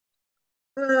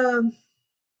 Um,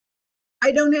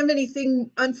 I don't have anything,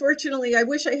 unfortunately. I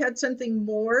wish I had something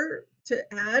more to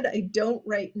add. I don't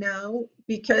right now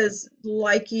because,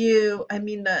 like you, I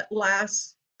mean, the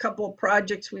last couple of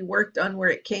projects we worked on where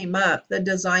it came up, the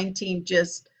design team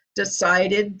just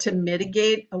decided to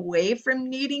mitigate away from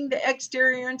needing the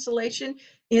exterior insulation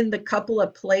in the couple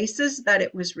of places that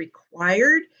it was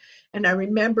required. And I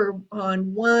remember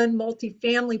on one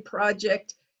multifamily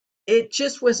project, it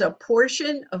just was a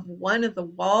portion of one of the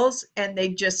walls, and they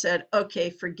just said, okay,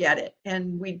 forget it.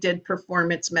 And we did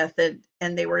performance method,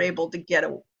 and they were able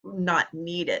to not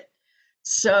need it.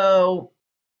 So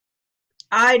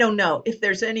I don't know if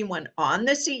there's anyone on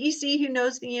the CEC who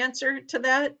knows the answer to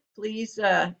that. Please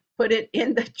put it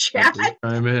in the chat, Please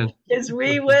chime in. because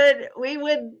that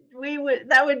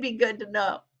would be good to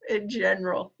know in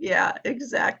general. Yeah,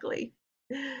 exactly.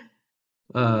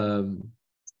 Um,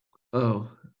 oh,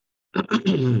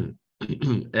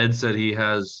 Ed said he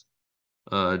has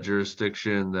a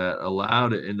jurisdiction that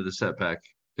allowed it into the setback.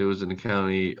 It was in the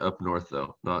county up north,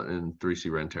 though, not in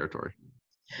 3C Ren territory.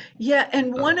 Yeah,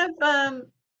 and one of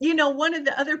one of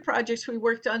the other projects we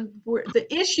worked on, the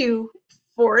issue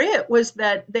for it was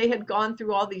that they had gone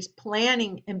through all these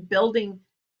planning and building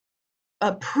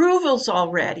approvals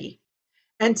already.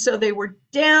 And so they were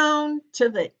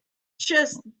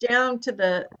just down to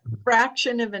the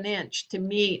fraction of an inch to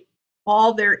meet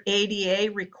all their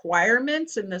ADA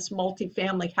requirements in this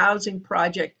multifamily housing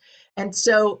project. And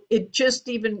so it just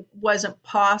even wasn't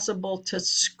possible to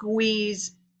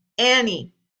squeeze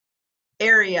any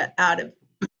area out of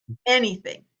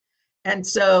anything. And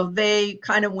so they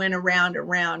kind of went around,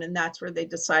 and that's where they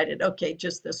decided, okay,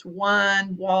 just this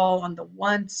one wall on the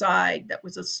one side that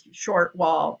was a short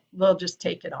wall, they'll just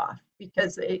take it off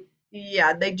because it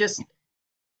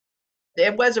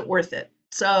wasn't worth it.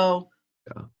 So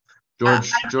Yeah. I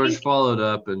George think, followed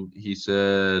up and he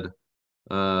said,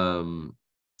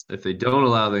 if they don't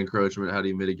allow the encroachment, how do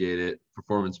you mitigate it?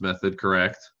 Performance method,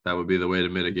 correct. That would be the way to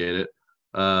mitigate it.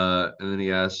 And then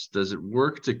he asked, does it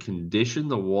work to condition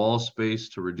the wall space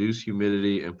to reduce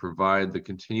humidity and provide the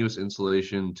continuous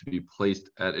insulation to be placed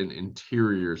at an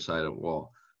interior side of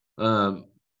wall?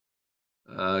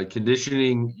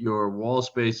 Conditioning your wall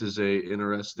space is a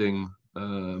interesting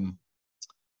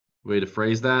way to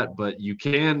phrase that, but you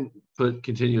can put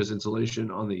continuous insulation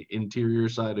on the interior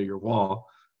side of your wall.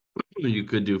 You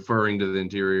could do furring to the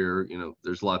interior.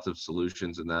 There's lots of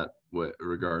solutions in that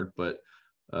regard, but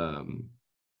I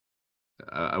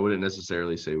wouldn't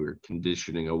necessarily say we're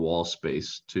conditioning a wall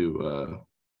space to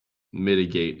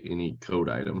mitigate any code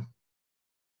item.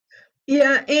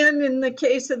 yeah, and in the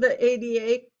case of the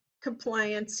ADA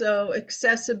compliance, so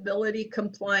accessibility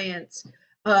compliance,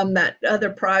 that other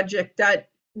project that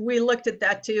we looked at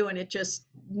that too, and it just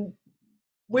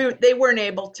they weren't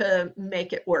able to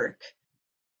make it work.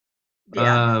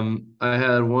 Yeah. I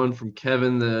had one from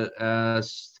Kevin that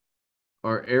asked,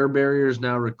 are air barriers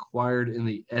now required in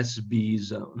the SB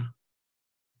zone?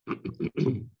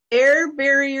 Air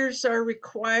barriers are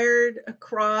required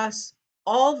across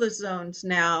all the zones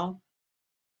now.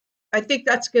 I think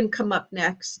that's going to come up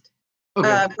next,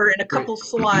 Okay, or in a great. couple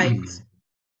slides.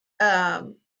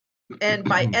 And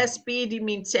by SB, do you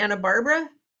mean Santa Barbara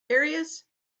areas?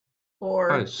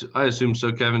 Or I assume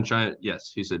so. Kevin,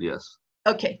 yes, he said yes.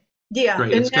 okay, yeah,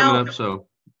 Great, and it's now, coming up. So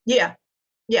yeah,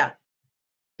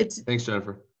 it's thanks,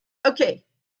 Jennifer. okay.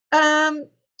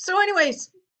 So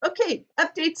anyways, okay,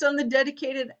 updates on the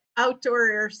dedicated outdoor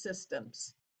air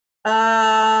systems.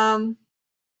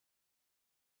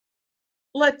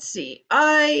 Let's see.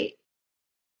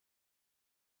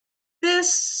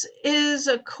 This is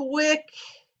a quick,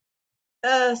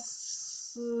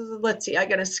 let's see, I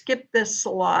gotta skip this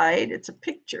slide. It's a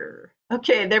picture.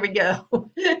 Okay, there we go.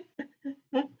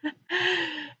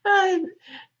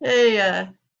 I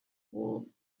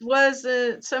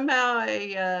wasn't, somehow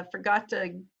I forgot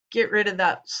to get rid of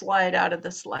that slide out of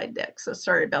the slide deck. So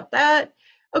sorry about that.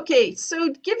 Okay,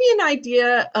 so to give you an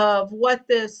idea of what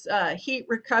this heat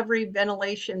recovery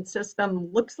ventilation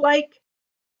system looks like.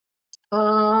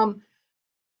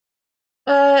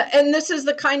 And this is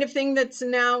the kind of thing that's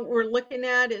now we're looking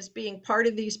at as being part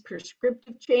of these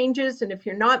prescriptive changes. And if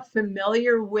you're not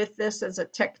familiar with this as a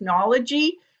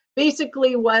technology,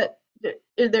 basically what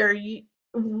they're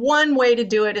one way to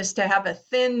do it is to have a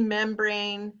thin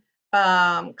membrane,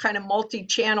 kind of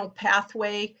multi-channel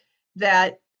pathway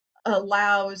that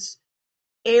allows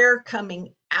air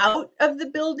coming out of the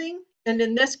building. And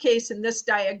in this case, in this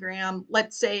diagram,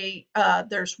 let's say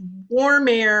there's warm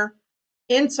air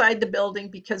inside the building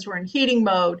because we're in heating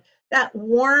mode. That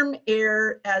warm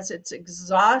air, as it's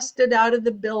exhausted out of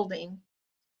the building,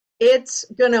 it's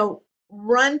going to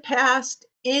run past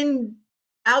in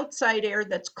outside air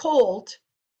that's cold,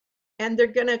 and they're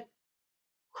going to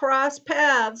cross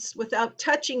paths without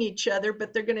touching each other,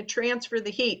 but they're going to transfer the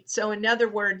heat. So in other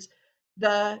words,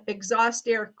 the exhaust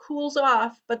air cools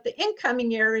off, but the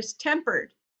incoming air is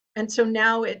tempered. And so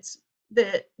now it's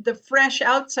the fresh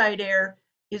outside air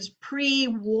is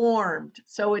pre-warmed,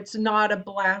 so it's not a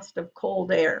blast of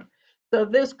cold air. So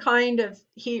this kind of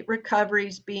heat recovery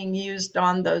is being used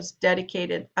on those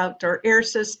dedicated outdoor air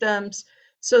systems,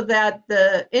 so that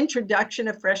the introduction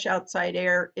of fresh outside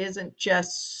air isn't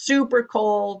just super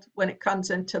cold when it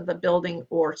comes into the building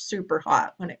or super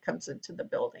hot when it comes into the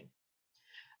building.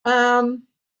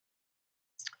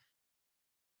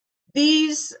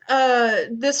 This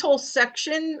whole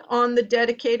section on the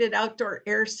dedicated outdoor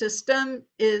air system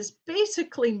is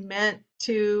basically meant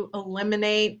to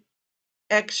eliminate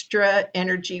extra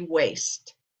energy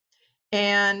waste.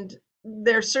 And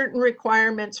there are certain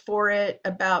requirements for it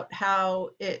about how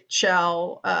it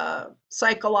shall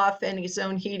cycle off any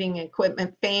zone heating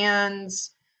equipment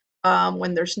fans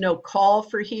when there's no call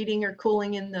for heating or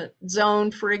cooling in the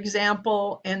zone, for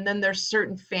example. And then there's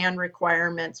certain fan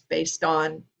requirements based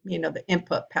on, the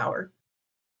input power.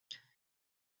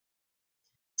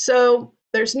 So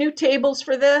there's new tables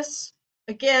for this.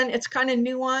 Again, it's kind of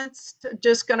nuanced.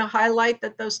 Just going to highlight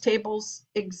that those tables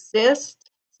exist.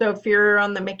 So if you're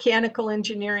on the mechanical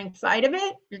engineering side of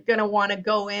it, you're going to want to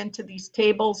go into these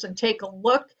tables and take a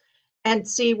look and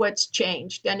see what's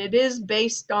changed. And it is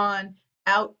based on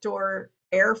outdoor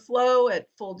airflow at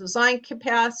full design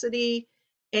capacity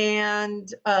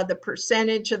and the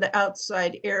percentage of the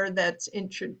outside air that's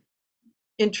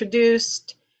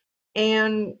introduced.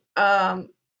 And,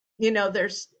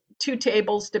 there's two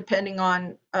tables depending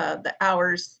on the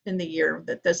hours in the year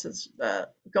that this is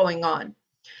going on.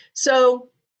 So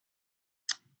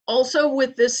also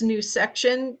with this new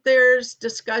section, there's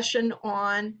discussion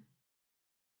on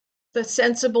the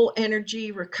sensible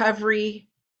energy recovery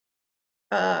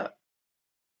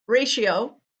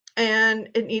ratio, and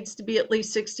it needs to be at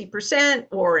least 60%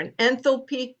 or an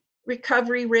enthalpy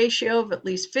recovery ratio of at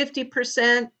least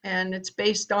 50%, and it's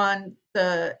based on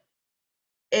the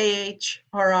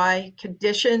AHRI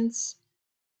conditions.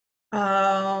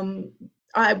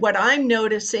 What I'm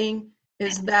noticing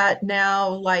is that now,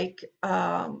 like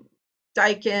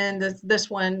Daikin, this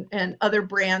one, and other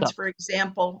brands, for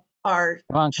example, are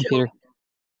on, computer.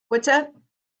 What's that?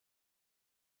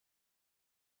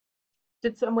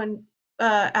 Did someone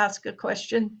ask a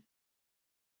question?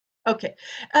 Okay.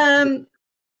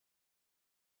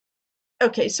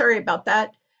 Okay, sorry about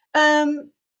that. But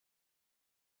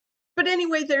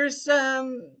anyway, there's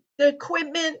the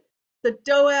equipment, the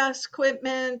DOAS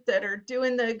equipment that are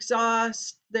doing the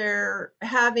exhaust. They're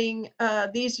having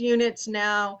these units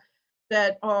now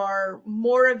that are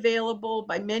more available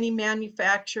by many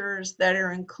manufacturers that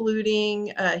are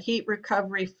including heat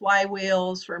recovery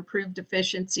flywheels for improved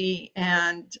efficiency.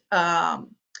 And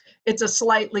it's a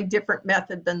slightly different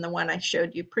method than the one I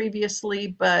showed you previously.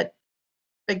 But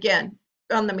again,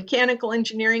 on the mechanical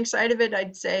engineering side of it,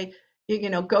 I'd say,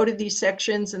 go to these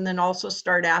sections and then also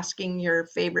start asking your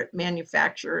favorite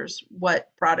manufacturers what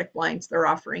product lines they're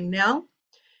offering now.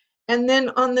 And then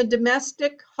on the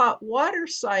domestic hot water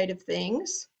side of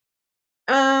things,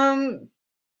 the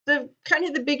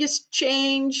biggest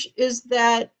change is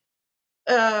that,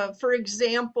 for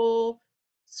example,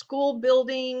 school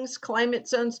buildings, climate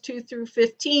zones 2 through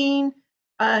 15,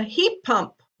 heat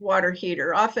pump water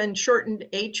heater, often shortened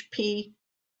HPWH,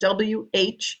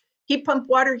 heat pump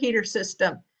water heater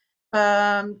system,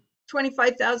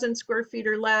 25,000 square feet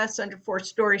or less under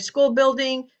 4-story school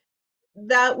building.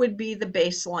 That would be the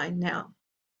baseline now.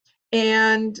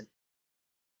 And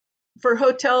for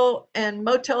hotel and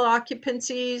motel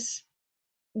occupancies,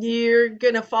 you're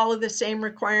going to follow the same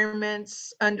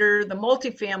requirements under the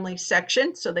multifamily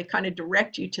section. So they kind of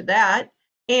direct you to that.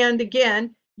 And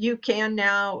again, you can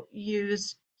now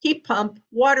use heat pump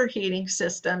water heating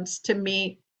systems to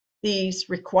meet these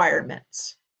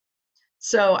requirements.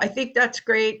 So I think that's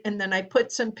great. And then I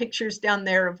put some pictures down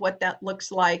there of what that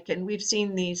looks like. And we've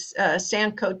seen these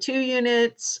Sanco 2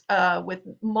 units with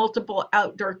multiple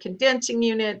outdoor condensing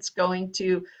units going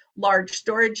to large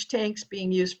storage tanks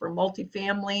being used for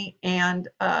multifamily and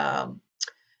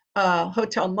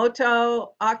hotel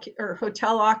motel or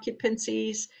hotel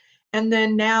occupancies. And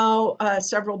then now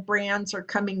several brands are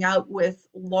coming out with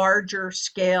larger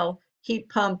scale heat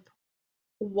pump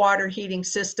water heating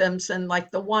systems. And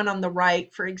like the one on the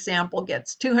right, for example,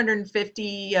 gets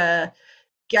 250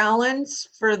 gallons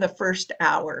for the first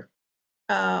hour.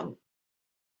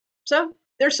 So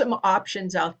there's some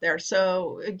options out there.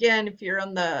 So again, if you're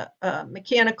on the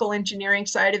mechanical engineering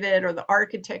side of it or the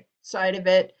architect side of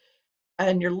it,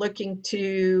 and you're looking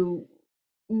to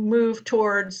move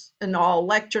towards an all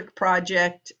electric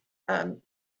project,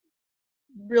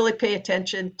 really pay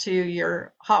attention to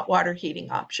your hot water heating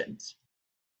options.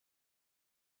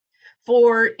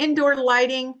 For indoor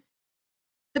lighting,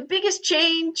 the biggest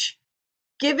change,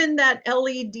 given that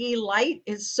LED light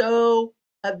is so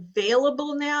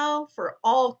available now for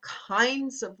all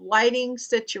kinds of lighting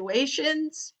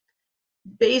situations,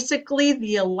 basically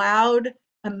the allowed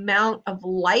amount of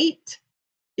light,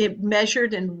 it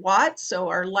measured in watts, so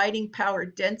our lighting power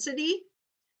density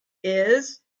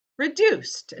is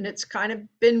reduced, and it's kind of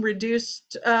been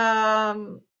reduced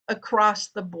across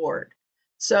the board.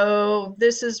 So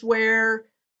this is where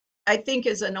I think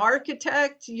as an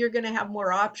architect, you're going to have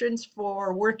more options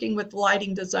for working with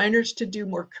lighting designers to do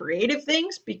more creative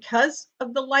things because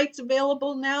of the lights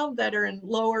available now that are in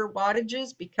lower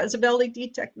wattages because of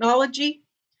LED technology.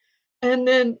 And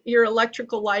then your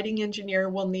electrical lighting engineer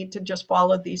will need to just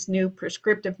follow these new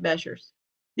prescriptive measures.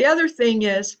 The other thing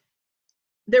is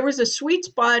there was a sweet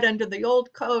spot under the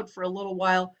old code for a little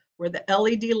while where the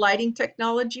LED lighting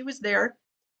technology was there,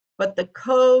 but the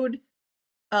code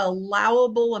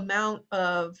allowable amount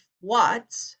of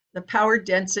watts, the power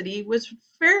density was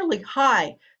fairly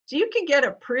high. So you can get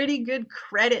a pretty good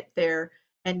credit there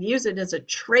and use it as a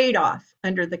trade-off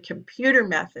under the computer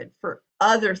method for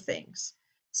other things.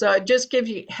 So it just gives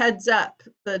you heads up,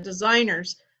 the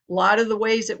designers, a lot of the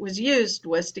ways it was used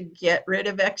was to get rid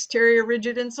of exterior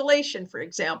rigid insulation, for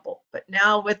example. But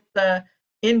now with the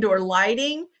indoor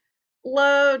lighting,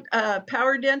 load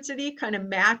power density kind of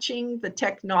matching the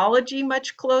technology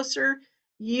much closer,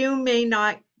 you may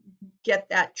not get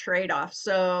that trade-off.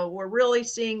 So we're really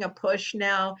seeing a push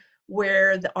now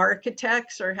where the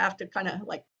architects are have to kind of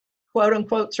like quote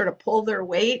unquote sort of pull their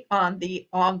weight on the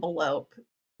envelope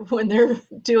when they're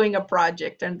doing a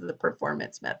project under the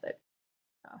performance method.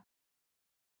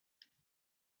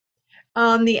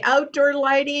 On the outdoor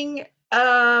lighting,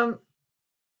 again,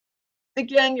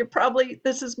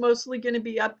 this is mostly going to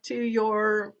be up to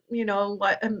your,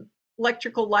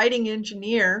 electrical lighting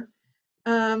engineer.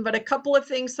 But a couple of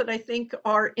things that I think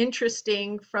are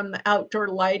interesting from the outdoor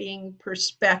lighting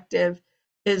perspective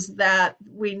is that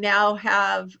we now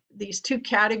have these two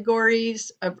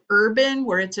categories of urban,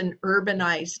 where it's an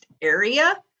urbanized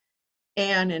area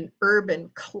and an urban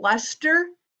cluster.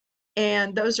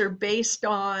 And those are based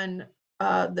on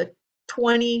the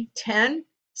 2010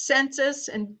 census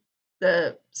and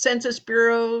the Census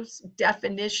Bureau's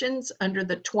definitions under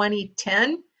the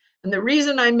 2010. And the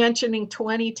reason I'm mentioning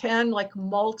 2010 like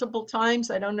multiple times,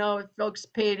 I don't know if folks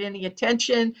paid any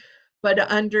attention, but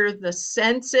under the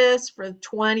census for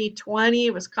 2020,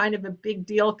 it was kind of a big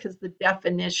deal because the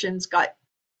definitions got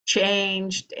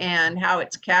changed and how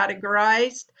it's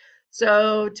categorized.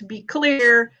 So to be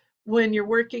clear, when you're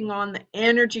working on the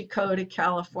Energy Code of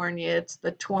California, it's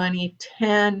the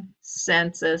 2010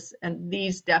 census and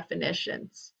these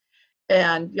definitions.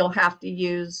 And you'll have to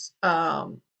use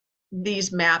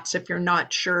these maps if you're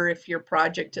not sure if your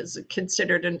project is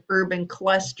considered an urban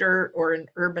cluster or an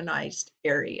urbanized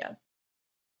area.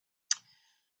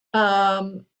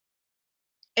 And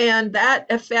that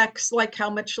affects like how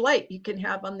much light you can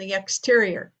have on the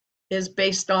exterior is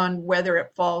based on whether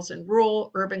it falls in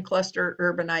rural, urban cluster,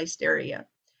 urbanized area.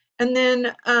 And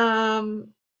then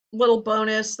little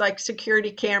bonus like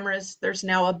security cameras, there's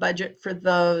now a budget for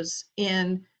those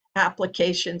in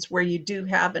applications where you do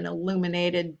have an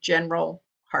illuminated general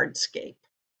hardscape.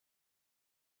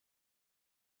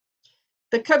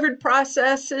 The covered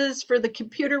processes for the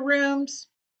computer rooms,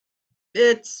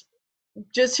 it's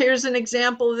just here's an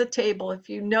example of the table. If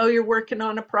you know you're working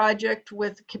on a project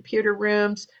with computer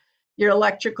rooms, your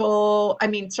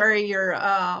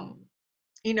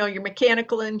you know, your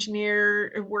mechanical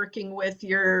engineer working with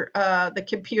your the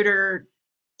computer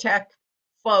tech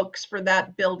folks for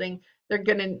that building, they're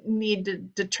going to need to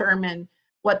determine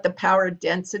what the power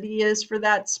density is for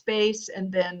that space,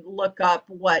 and then look up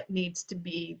what needs to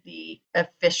be the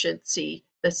efficiency,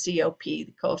 the COP,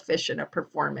 the coefficient of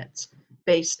performance,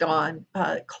 based on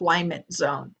climate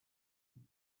zone.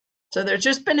 So there's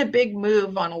just been a big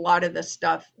move on a lot of this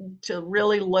stuff to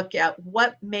really look at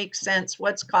what makes sense,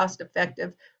 what's cost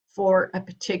effective for a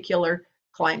particular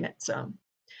climate zone.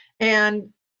 And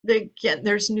again,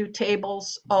 there's new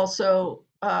tables also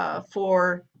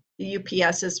for the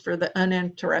UPSs for the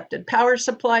uninterrupted power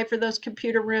supply for those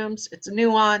computer rooms. It's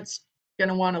nuanced, you're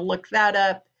going to want to look that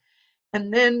up.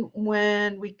 And then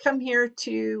when we come here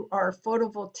to our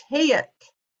photovoltaic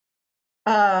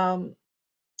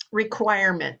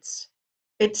requirements,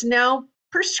 it's now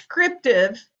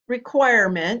prescriptive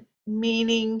requirement,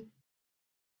 meaning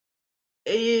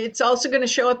it's also going to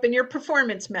show up in your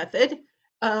performance method.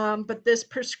 But this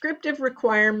prescriptive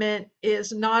requirement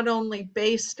is not only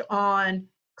based on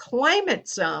climate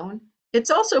zone, it's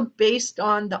also based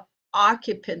on the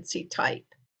occupancy type.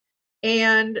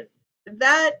 And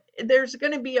that there's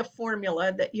going to be a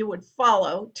formula that you would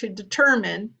follow to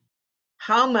determine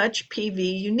how much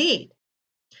PV you need.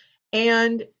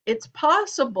 And it's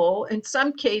possible in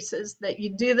some cases that you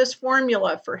do this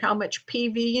formula for how much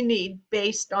PV you need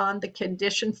based on the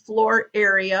conditioned floor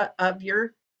area of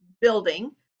your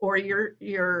building or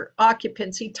your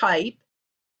occupancy type.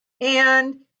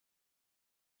 And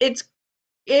it's,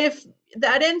 if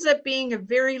that ends up being a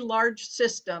very large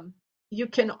system, you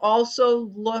can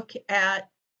also look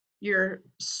at your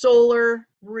solar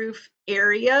roof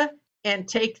area and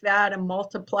take that and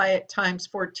multiply it times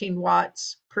 14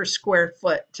 watts per square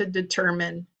foot to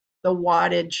determine the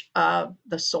wattage of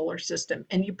the solar system.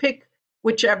 And you pick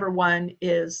whichever one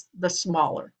is the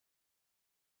smaller.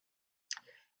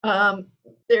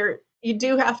 You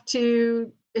do have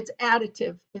to, it's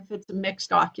additive if it's a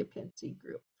mixed occupancy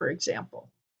group, for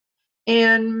example.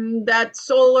 And that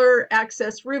solar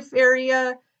access roof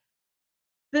area,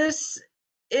 this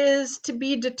is to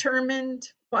be determined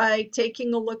by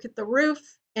taking a look at the roof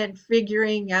and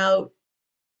figuring out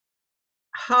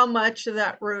how much of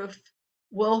that roof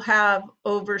will have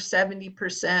over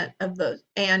 70% of the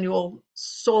annual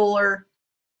solar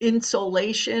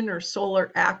insolation or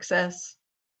solar access.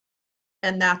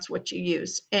 And that's what you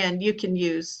use. And you can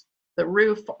use the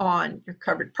roof on your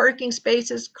covered parking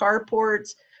spaces,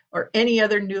 carports, or any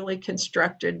other newly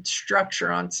constructed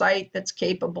structure on site that's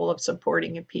capable of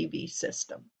supporting a PV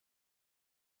system.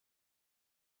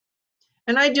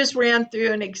 And I just ran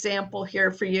through an example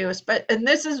here for you, and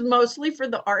this is mostly for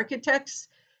the architects,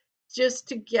 just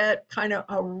to get kind of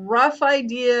a rough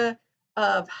idea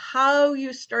of how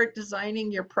you start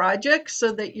designing your project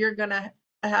so that you're going to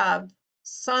have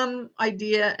some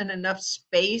idea and enough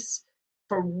space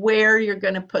for where you're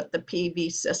going to put the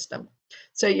PV system.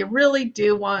 So you really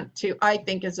do want to, I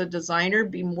think, as a designer,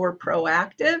 be more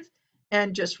proactive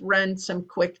and just run some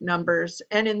quick numbers.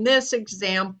 And in this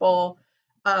example,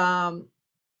 I'm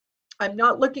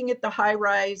not looking at the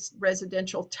high-rise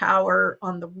residential tower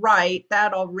on the right.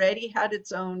 That already had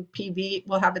its own PV,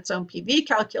 will have its own PV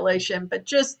calculation, but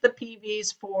just the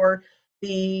PVs for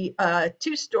the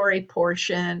two-story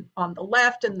portion on the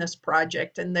left in this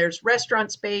project. And there's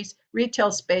restaurant space,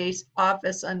 retail space,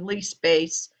 office, unleased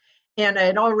space. And I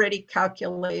had already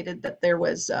calculated that there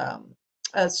was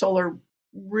a solar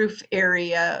roof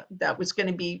area that was going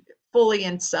to be fully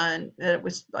in sun. It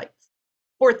was like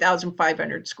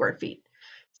 4,500 square feet.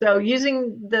 So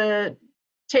using the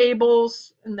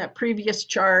tables in that previous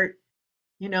chart,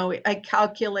 you know, I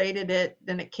calculated it,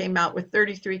 then it came out with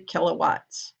 33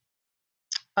 kilowatts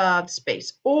of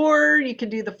space. Or you can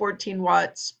do the 14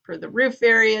 watts per the roof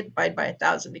area, divide by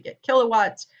 1,000 to get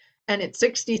kilowatts, and it's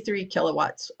 63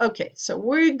 kilowatts. Okay, so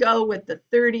we go with the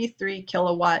 33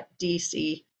 kilowatt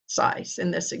DC size in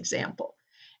this example.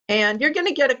 And you're going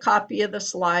to get a copy of the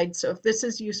slide. So if this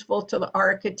is useful to the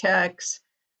architects,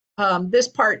 this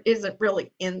part isn't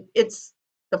really in, it's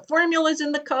the formula's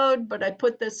in the code, but I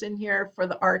put this in here for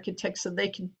the architects so they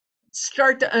can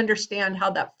start to understand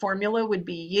how that formula would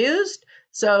be used.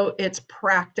 So it's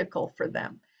practical for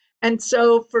them. And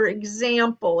so, for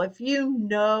example, if you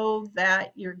know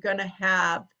that you're going to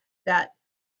have that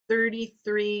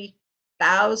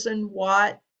 33,000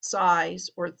 watt size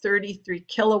or 33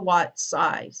 kilowatt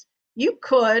size, you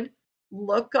could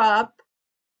look up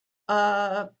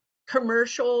a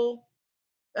commercial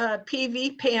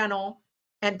PV panel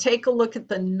and take a look at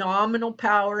the nominal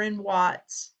power in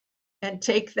watts and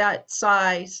take that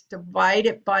size, divide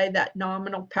it by that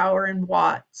nominal power in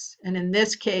watts. And in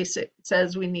this case, it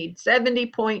says we need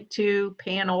 70.2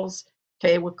 panels.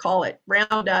 Okay, we'll call it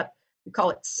round up. We call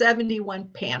it 71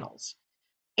 panels.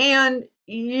 And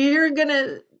you're going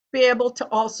to be able to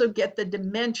also get the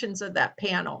dimensions of that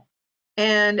panel.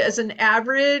 And as an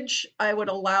average, I would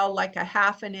allow like a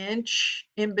 1/2 inch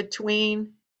in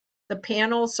between the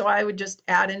panel. So I would just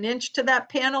add 1 inch to that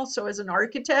panel. So as an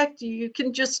architect, you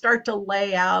can just start to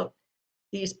lay out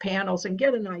these panels and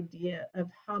get an idea of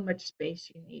how much space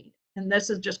you need. And this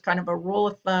is just kind of a rule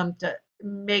of thumb to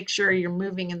make sure you're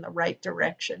moving in the right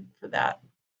direction for that.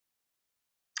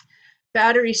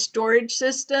 Battery storage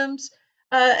systems.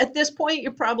 At this point,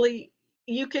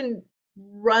 you can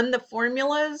run the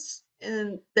formulas,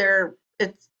 and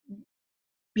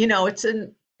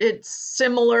it's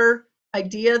similar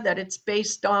idea that it's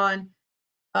based on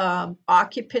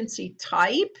occupancy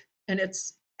type, and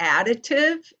it's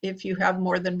additive if you have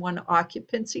more than one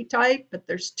occupancy type, but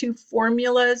there's 2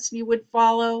 formulas you would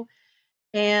follow,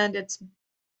 and it's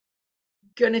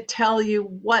going to tell you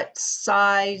what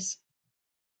size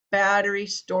battery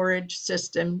storage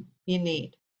system you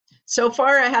need. So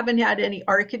far, I haven't had any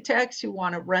architects who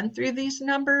want to run through these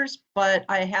numbers, but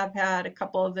I have had a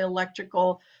couple of the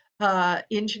electrical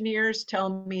engineers tell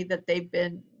me that they've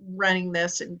been running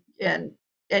this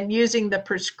and using the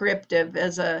prescriptive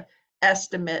as a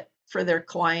estimate for their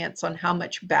clients on how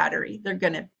much battery they're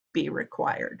going to be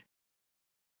required.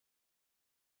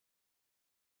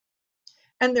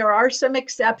 And there are some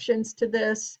exceptions to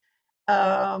this.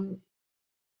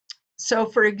 So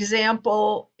for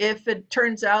example, if it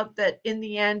turns out that in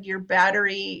the end your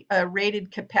battery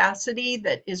rated capacity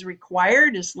that is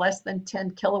required is less than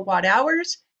 10 kilowatt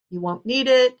hours, you won't need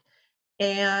it.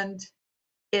 And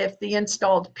if the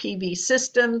installed PV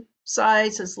system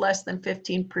size is less than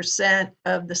 15%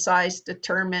 of the size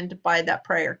determined by that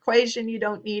prior equation, you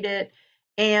don't need it.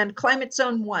 And climate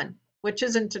zone 1, which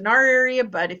isn't in our area,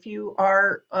 but if you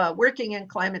are working in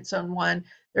climate zone 1,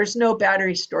 there's no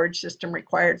battery storage system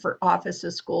required for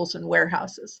offices, schools, and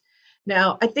warehouses.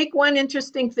 Now, I think one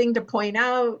interesting thing to point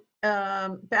out,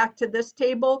 back to this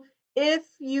table, if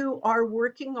you are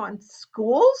working on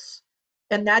schools,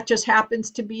 and that just happens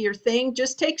to be your thing,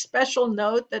 just take special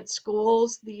note that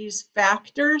schools, these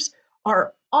factors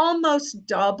are almost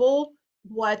double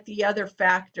what the other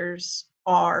factors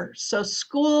are. So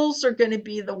schools are going to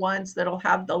be the ones that'll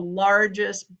have the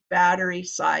largest battery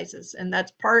sizes, and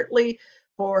that's partly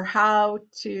for how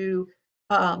to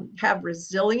have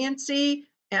resiliency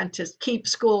and to keep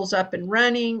schools up and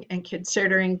running, and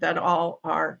considering that all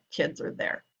our kids are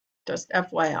there. Just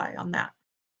FYI on that.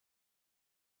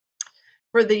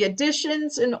 For the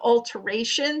additions and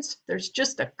alterations, there's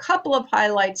just a couple of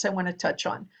highlights I want to touch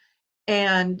on.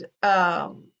 And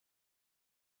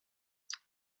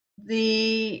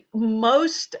the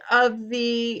most of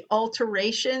the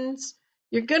alterations,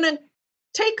 you're going to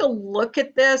take a look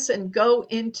at this and go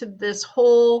into this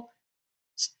whole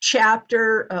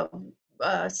chapter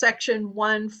of section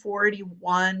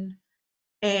 141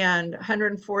 and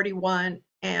 141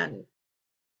 and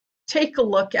take a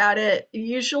look at it.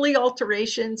 Usually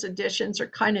alterations, additions are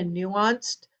kind of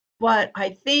nuanced, but I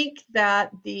think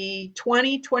that the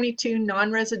 2022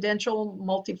 non-residential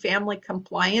multifamily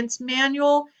compliance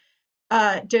manual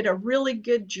did a really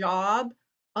good job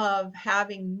of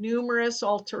having numerous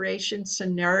alteration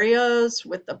scenarios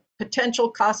with the potential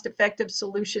cost-effective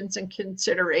solutions and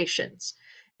considerations.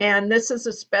 And this is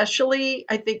especially,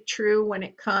 I think, true when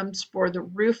it comes for the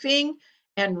roofing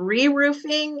and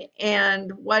re-roofing,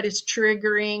 and what is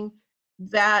triggering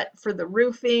that for the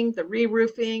roofing. The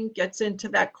re-roofing gets into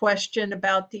that question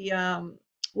about the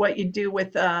what you do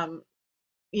with an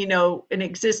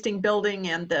existing building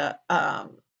and the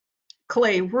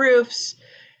clay roofs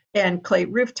and clay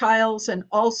roof tiles, and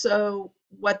also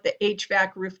what the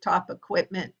HVAC rooftop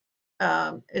equipment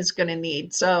is going to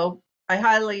need. So I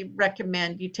highly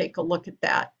recommend you take a look at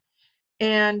that.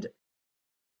 And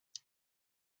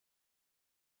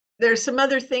there's some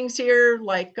other things here,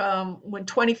 like when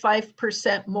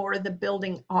 25% more of the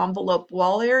building envelope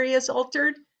wall area is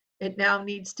altered, it now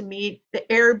needs to meet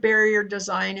the air barrier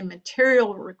design and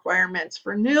material requirements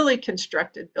for newly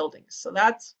constructed buildings. So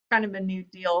that's kind of a new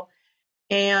deal.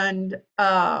 And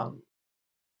you're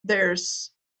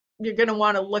going to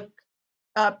want to look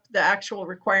up the actual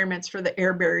requirements for the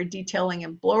air barrier detailing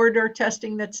and blower door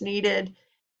testing that's needed.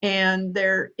 And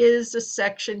there is a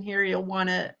section here you'll want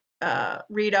to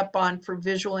read up on for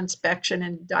visual inspection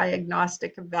and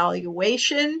diagnostic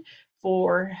evaluation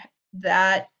for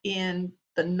that in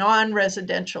the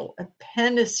non-residential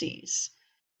appendices.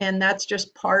 And that's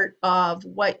just part of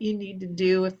what you need to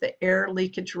do if the air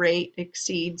leakage rate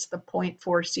exceeds the 0.4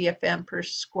 CFM per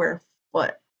square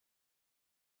foot.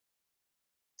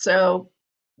 So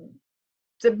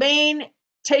the main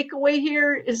takeaway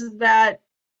here is that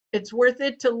it's worth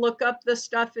it to look up the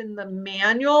stuff in the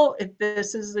manual if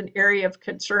this is an area of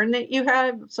concern that you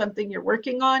have, something you're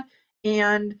working on.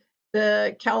 And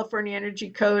the California Energy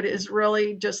Code is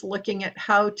really just looking at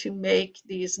how to make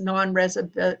these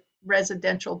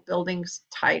non-residential buildings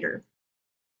tighter.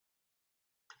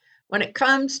 When it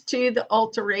comes to the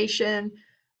alteration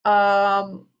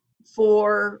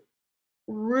for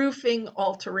roofing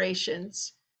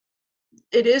alterations,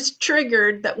 it is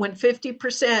triggered that when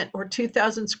 50% or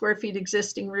 2,000 square feet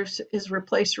existing roofs is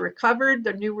replaced or recovered,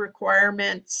 the new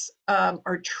requirements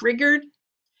are triggered,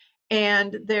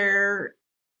 and there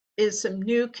is some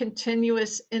new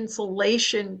continuous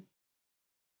insulation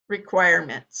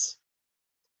requirements.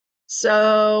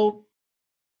 So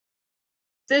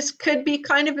this could be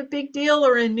kind of a big deal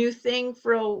or a new thing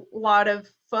for a lot of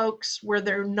folks where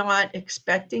they're not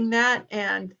expecting that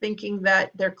and thinking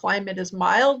that their climate is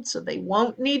mild, so they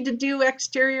won't need to do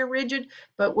exterior rigid.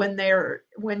 But when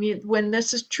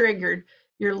this is triggered,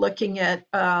 you're looking at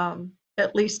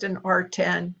least an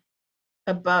R10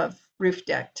 above roof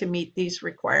deck to meet these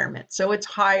requirements. So it's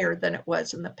higher than it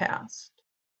was in the past.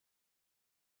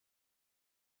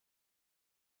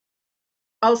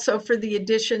 Also, for the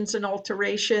additions and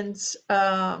alterations,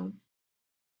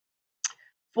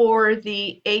 for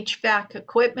the HVAC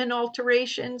equipment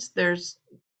alterations, there's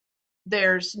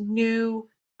new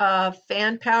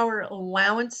fan power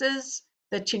allowances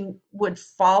that you would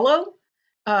follow.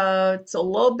 It's a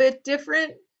little bit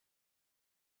different.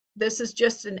 This is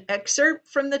just an excerpt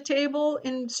from the table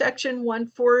in section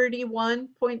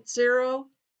 141.0.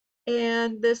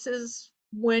 And this is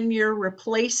when you're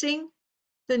replacing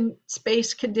the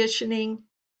space conditioning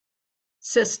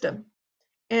system.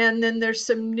 And then there's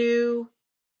some new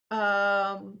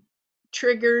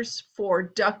triggers for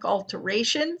duct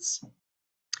alterations.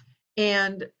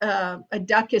 And a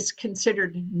duct is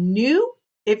considered new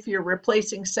if you're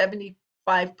replacing 75%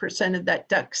 of that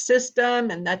duct system,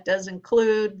 and that does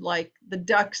include like the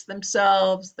ducts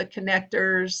themselves, the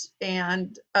connectors,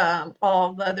 and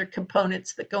all the other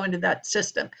components that go into that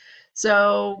system.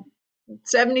 So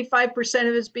 75%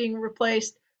 of it's being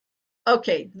replaced.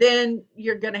 Okay, then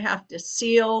you're going to have to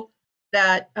seal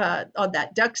that on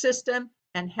that duct system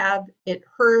and have it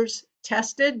HERS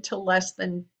tested to less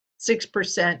than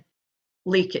 6%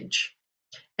 leakage.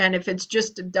 And if it's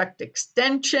just a duct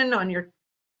extension on your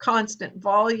constant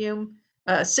volume,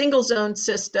 single zone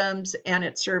systems, and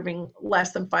it's serving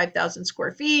less than 5,000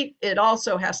 square feet, it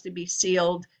also has to be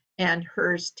sealed and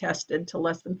HERS tested to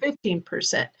less than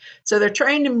 15%. So they're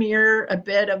trying to mirror a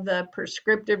bit of the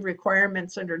prescriptive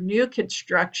requirements under new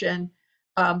construction,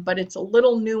 but it's a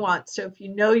little nuanced. So if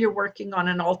you know you're working on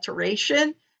an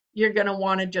alteration, you're going to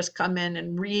want to just come in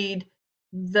and read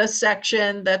the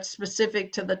section that's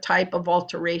specific to the type of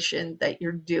alteration that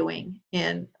you're doing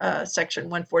in section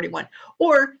 141,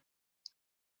 or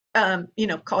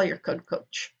call your code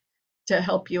coach to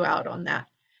help you out on that.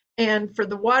 And for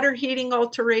the water heating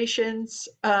alterations,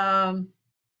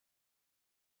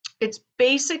 it's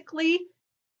basically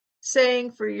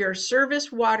saying for your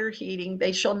service water heating,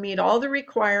 they shall meet all the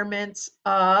requirements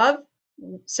of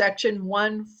section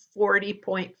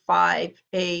 140.5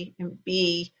 A and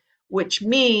B, which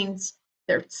means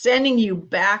they're sending you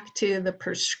back to the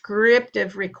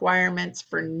prescriptive requirements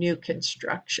for new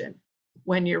construction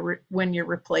when you're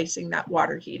replacing that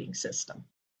water heating system.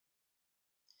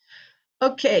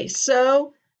 Okay,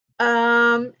 so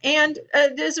and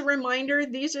as a reminder,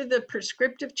 these are the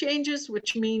prescriptive changes,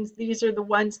 which means these are the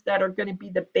ones that are going to be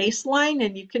the baseline,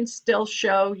 and you can still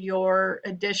show your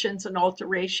additions and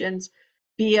alterations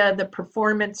via the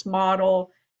performance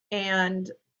model and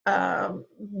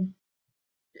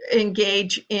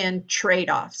engage in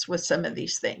trade-offs with some of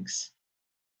these things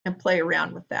and play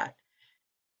around with that.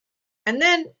 And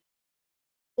then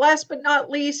last but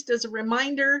not least, as a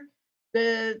reminder,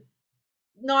 the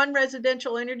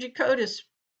non-residential energy code is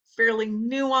fairly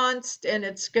nuanced, and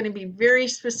it's going to be very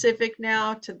specific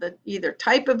now to the either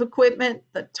type of equipment,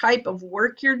 the type of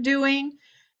work you're doing,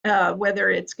 whether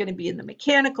it's going to be in the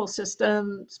mechanical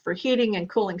systems for heating and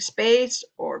cooling space,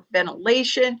 or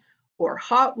ventilation, or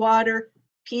hot water,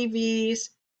 PVs,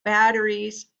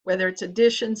 batteries, whether it's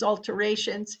additions,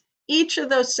 alterations. Each of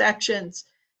those sections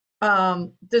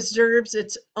deserves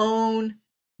its own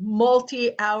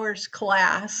multi-hours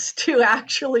class to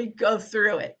actually go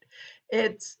through it.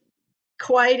 It's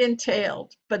quite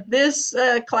entailed, but this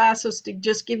class was to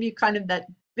just give you kind of that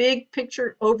big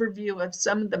picture overview of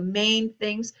some of the main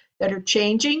things that are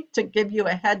changing to give you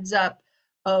a heads up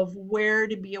of where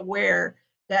to be aware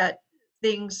that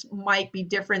things might be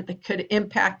different that could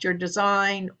impact your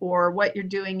design or what you're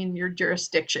doing in your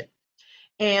jurisdiction.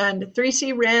 And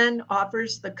 3C Ren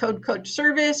offers the Code Coach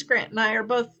service. Grant and I are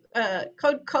both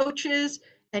code coaches,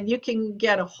 and you can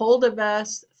get a hold of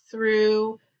us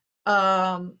through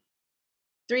 3C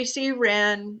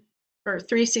Ren or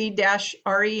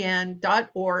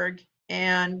 3c-ren.org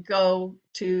and go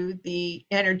to the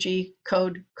Energy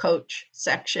Code Coach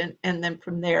section, and then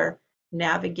from there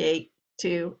navigate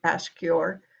to ask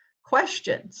your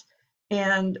questions.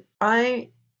 And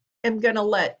I am going to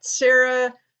let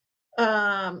Sarah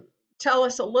tell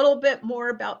us a little bit more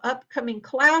about upcoming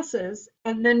classes,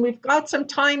 and then we've got some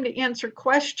time to answer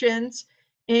questions,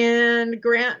 and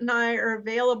Grant and I are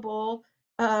available.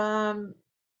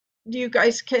 You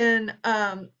guys can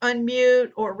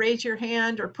unmute or raise your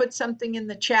hand or put something in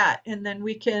the chat, and then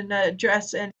we can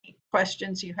address any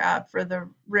questions you have for the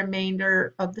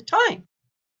remainder of the time.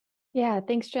 Yeah,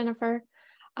 thanks, Jennifer.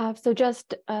 So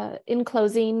just in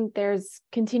closing, there's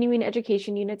continuing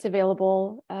education units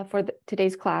available for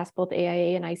today's class, both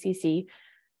AIA and ICC.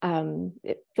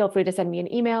 Feel free to send me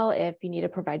an email if you need to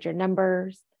provide your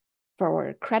numbers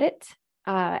for credit.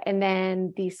 And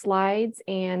then the slides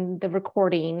and the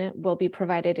recording will be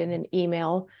provided in an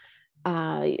email.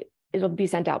 It'll be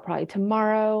sent out probably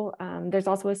tomorrow. There's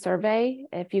also a survey.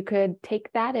 If you could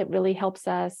take that, it really helps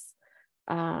us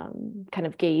kind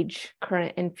of gauge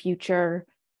current and future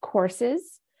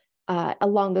courses.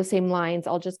 Along those same lines,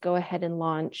 I'll just go ahead and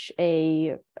launch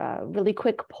a really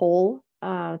quick poll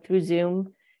through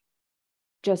Zoom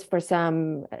just for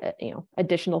some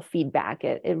additional feedback.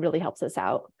 It really helps us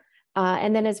out.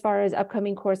 And then as far as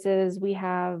upcoming courses, we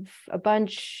have a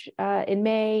bunch in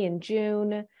May and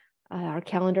June. Our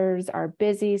calendars are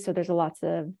busy, so there's lots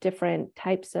of different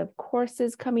types of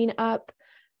courses coming up.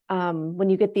 When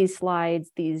you get these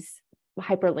slides, these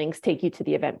hyperlinks take you to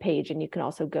the event page, and you can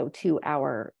also go to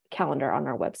our calendar on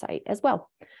our website as well.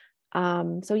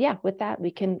 So yeah, with that,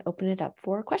 we can open it up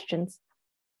for questions.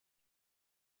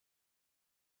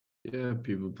 Yeah,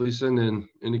 people, please send in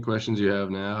any questions you have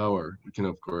now, or we can,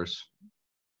 of course,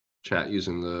 chat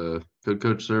using the Code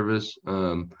Coach service.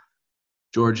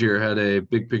 George here had a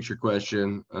big picture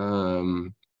question.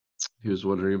 He was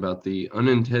wondering about the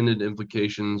unintended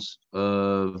implications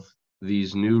of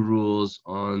these new rules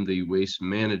on the waste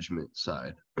management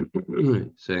side,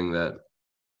 saying that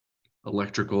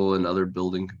electrical and other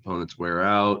building components wear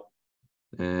out,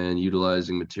 and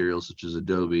utilizing materials such as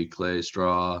adobe, clay,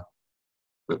 straw,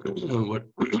 what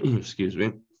excuse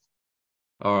me,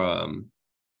 why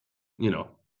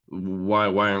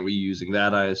aren't we using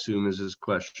that, I assume, is his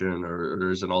question,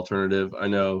 or is an alternative. I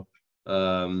know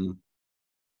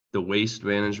the waste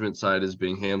management side is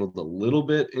being handled a little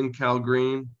bit in Cal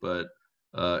Green, but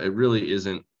it really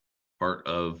isn't part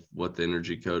of what the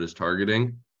energy code is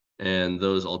targeting. And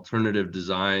those alternative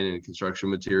design and construction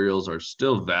materials are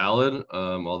still valid,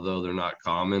 although they're not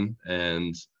common.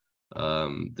 And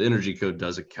the energy code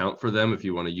does account for them if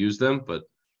you want to use them. But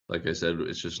like I said,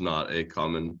 it's just not a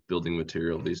common building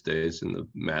material these days in the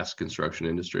mass construction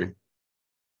industry.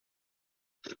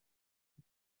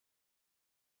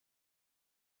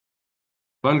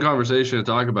 Fun conversation to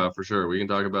talk about for sure. We can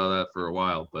talk about that for a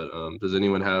while, but does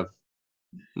anyone have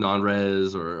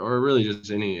non-res or really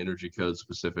just any energy code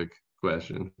specific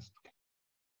questions?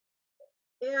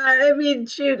 Yeah, I mean,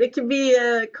 shoot, it can be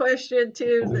a question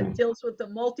too that deals with the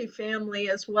multifamily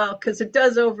as well, because it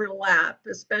does overlap,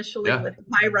 especially with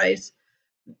high-rise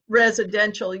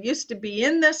residential. It used to be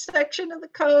in this section of the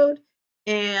code,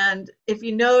 and if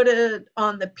you noted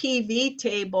on the PV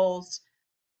tables,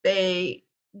 there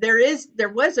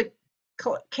was a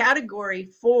category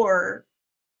for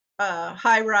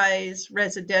high-rise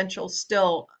residential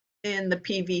still in the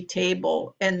PV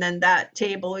table, and then that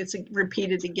table is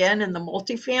repeated again in the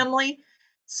multifamily.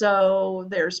 So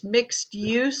there's mixed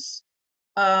use.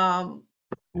 There's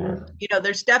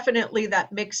definitely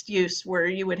that mixed use where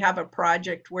you would have a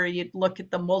project where you'd look at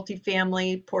the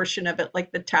multifamily portion of it,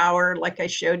 like the tower, like I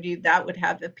showed you, that would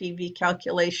have the PV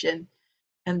calculation,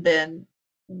 and then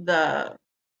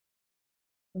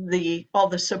all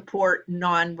the support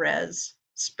non-res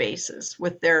spaces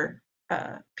with their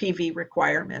PV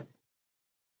requirement.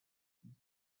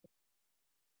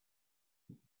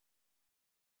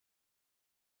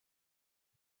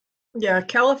 Yeah,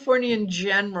 California in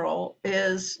general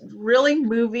is really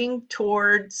moving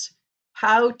towards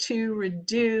how to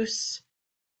reduce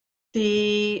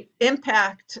the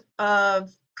impact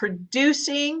of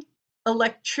producing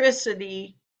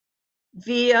electricity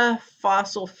via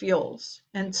fossil fuels.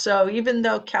 And so even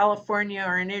though California,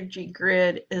 our energy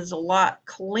grid is a lot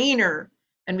cleaner,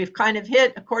 and we've kind of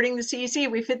hit, according to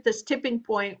CEC, we've hit this tipping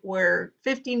point where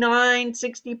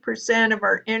 59–60% of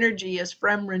our energy is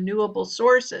from renewable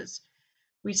sources.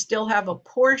 We still have a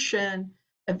portion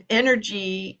of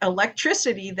energy,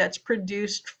 electricity that's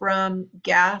produced from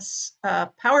gas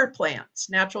power plants,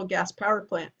 natural gas power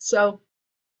plants. So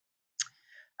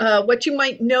what you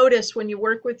might notice when you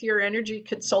work with your energy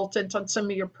consultant on some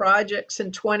of your projects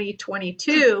in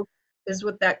 2022 is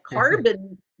with that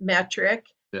carbon metric,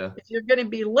 Yeah. if you're going to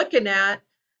be looking at,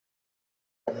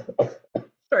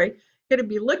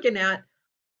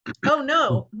 oh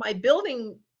no, my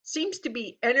building seems to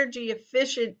be energy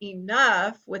efficient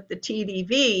enough with the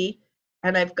TDV,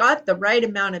 and I've got the right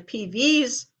amount of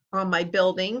PVs on my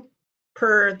building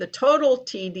per the total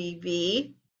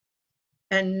TDV,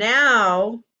 and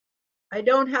now I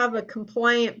don't have a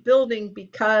compliant building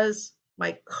because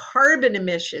my carbon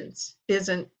emissions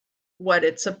isn't what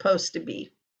it's supposed to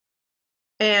be.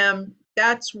 And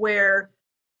that's where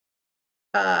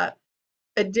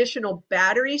additional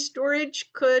battery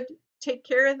storage could take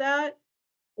care of that,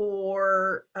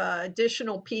 or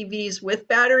additional PVs with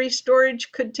battery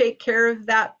storage could take care of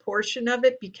that portion of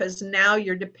it, because now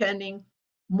you're depending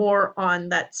more on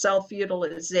that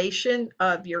self-utilization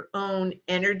of your own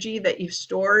energy that you've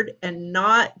stored and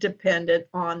not dependent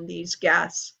on these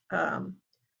gas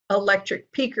electric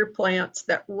peaker plants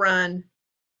that run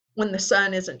when the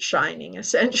sun isn't shining,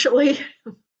 essentially.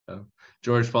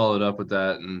 George followed up with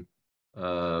that and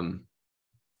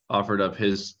offered up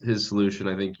his solution.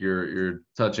 I think you're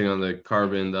touching on the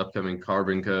upcoming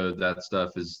carbon code. That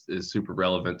stuff is super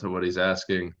relevant to what he's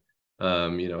asking.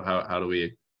 How do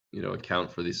we account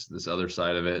for this other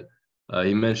side of it?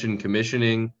 He mentioned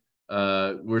commissioning.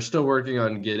 We're still working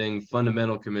on getting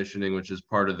fundamental commissioning, which is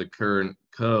part of the current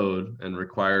code and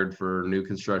required for new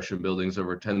construction buildings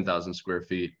over 10,000 square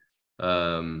feet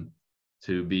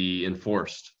to be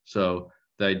enforced. So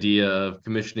the idea of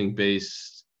commissioning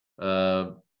based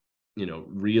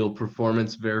real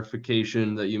performance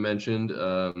verification that you mentioned,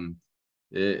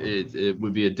 it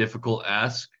would be a difficult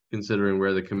ask considering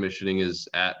where the commissioning is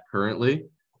at currently.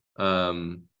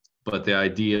 But the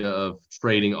idea of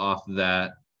trading off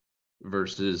that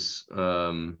versus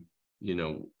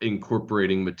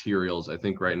incorporating materials, I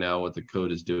think right now what the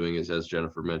code is doing is, as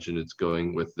Jennifer mentioned, it's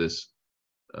going with this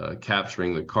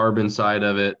capturing the carbon side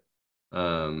of it,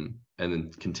 and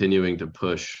then continuing to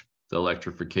push the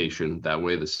electrification. That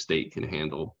way the state can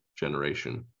handle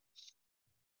generation.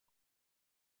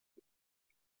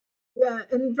 Yeah,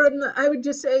 and I would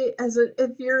just say,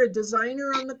 if you're a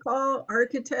designer on the call,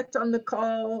 architect on the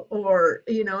call, or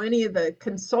any of the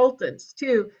consultants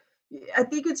too, I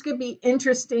think it's going to be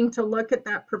interesting to look at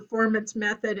that performance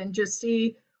method and just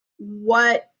see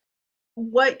what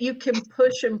you can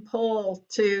push and pull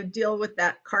to deal with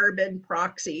that carbon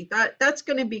proxy. That's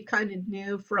going to be kind of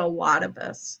new for a lot of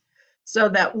us. So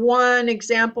that one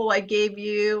example I gave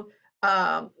you,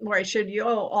 where I showed you,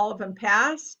 all of them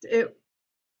passed,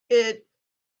 it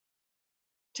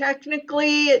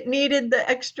technically it needed the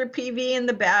extra PV in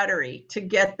the battery to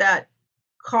get that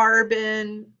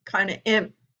carbon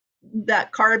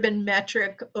that carbon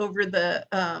metric over the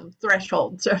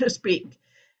threshold, so to speak.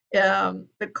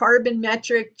 The carbon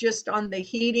metric just on the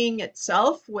heating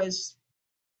itself was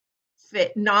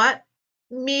not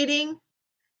meeting,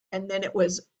 and then it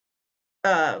was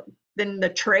then the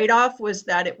trade-off was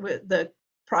that the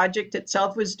project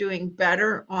itself was doing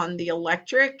better on the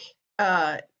electric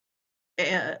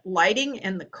lighting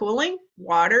and the cooling.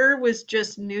 Water was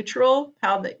just neutral,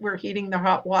 how we're heating the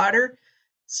hot water.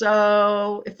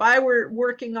 So if I were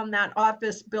working on that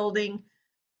office building,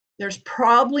 there's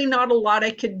probably not a lot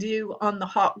I could do on the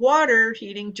hot water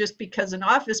heating, just because an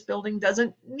office building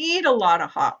doesn't need a lot of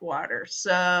hot water.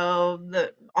 So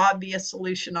the obvious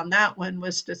solution on that one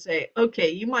was to say,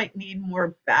 okay, you might need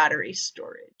more battery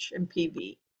storage and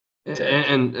PV.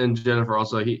 And Jennifer,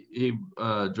 also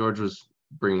George was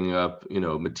bringing up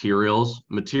materials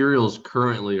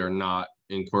currently are not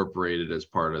incorporated as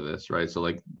part of this, right? So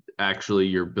like actually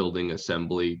your building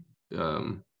assembly,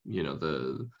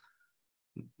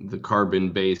 the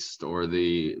carbon based or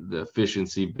the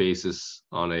efficiency basis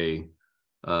on a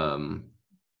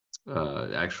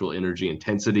actual energy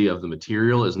intensity of the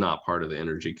material is not part of the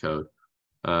energy code.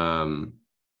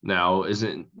 Now,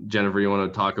 isn't Jennifer, you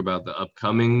want to talk about the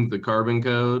carbon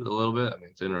code a little bit? I mean,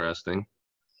 it's interesting.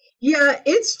 Yeah,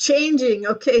 it's changing.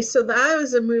 Okay, so that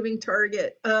was a moving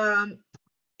target.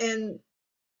 And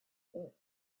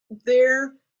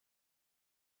there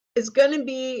is going to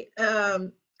be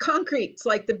concrete's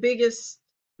like the biggest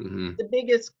Mhm. the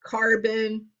biggest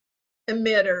carbon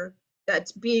emitter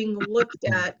that's being looked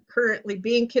at currently,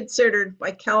 being considered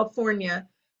by California.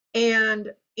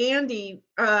 And Andy,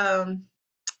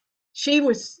 she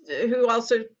was, who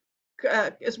also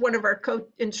is one of our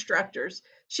co-instructors,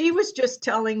 she was just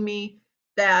telling me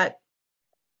that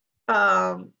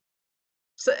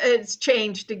so it's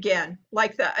changed again.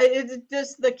 Like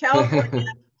the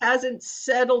California hasn't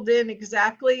settled in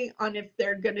exactly on if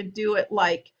they're going to do it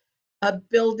like a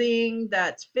building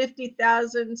that's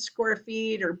 50,000 square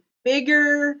feet or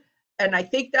bigger. And I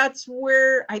think I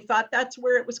thought that's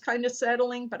where it was kind of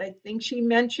settling, but I think she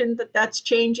mentioned that that's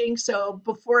changing. So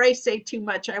before I say too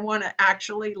much, I want to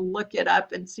actually look it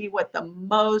up and see what the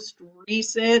most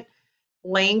recent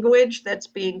language that's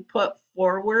being put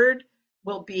forward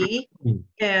will be.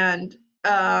 And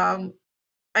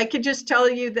I could just tell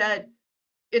you that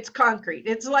it's concrete.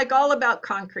 It's like all about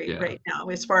concrete Yeah. right now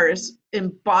as far as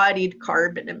embodied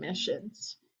carbon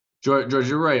emissions. George,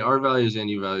 you're right. Our values and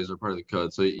U values are part of the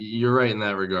code. So you're right in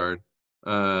that regard.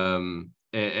 And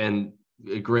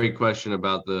a great question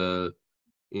about the,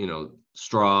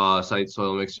 straw, site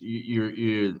soil mix,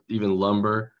 you even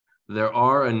lumber. There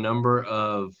are a number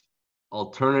of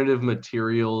alternative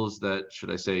materials that,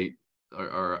 should I say,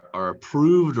 are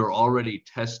approved or already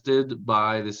tested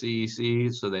by the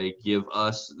CEC. So they give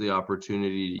us the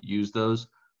opportunity to use those,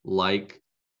 like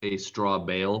a straw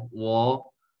bale wall.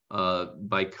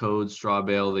 By code, straw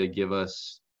bale, they give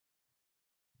us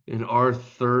an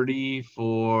R30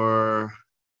 for,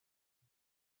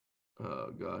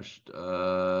 oh gosh,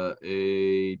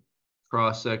 a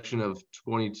cross section of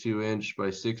 22-inch by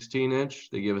 16-inch.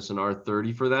 They give us an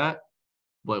R30 for that.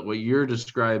 But what you're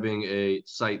describing, a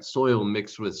site soil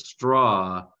mixed with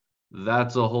straw,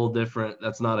 that's a whole different,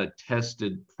 that's not a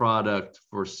tested product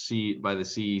for by the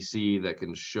CEC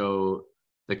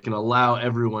that can allow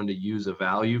everyone to use a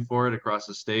value for it across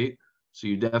the state. So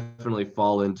you definitely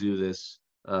fall into this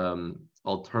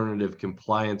alternative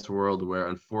compliance world where,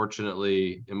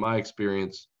 unfortunately, in my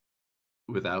experience,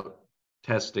 without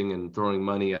testing and throwing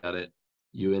money at it,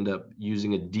 you end up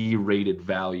using a D-rated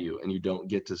value and you don't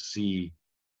get to see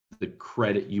the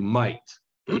credit you might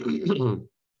because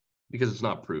it's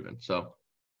not proven. So,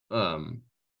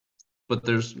 but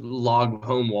there's log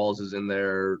home walls is in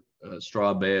there,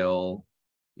 straw bale,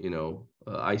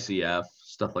 ICF,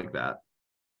 stuff like that.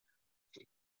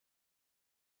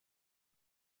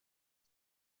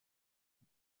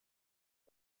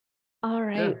 All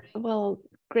right. Yeah. Well,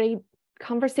 great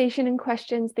conversation and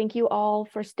questions. Thank you all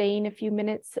for staying a few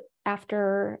minutes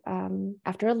after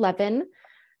 11.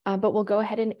 But we'll go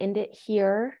ahead and end it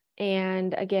here.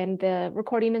 And again, the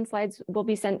recording and slides will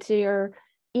be sent to your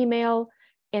email.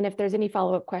 And if there's any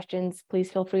follow-up questions,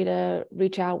 please feel free to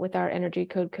reach out with our Energy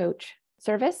Code Coach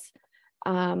service.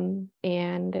 And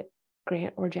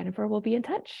Grant or Jennifer will be in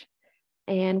touch.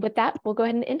 And with that, we'll go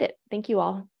ahead and end it. Thank you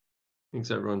all. Thanks,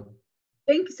 everyone.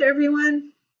 Thanks,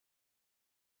 everyone.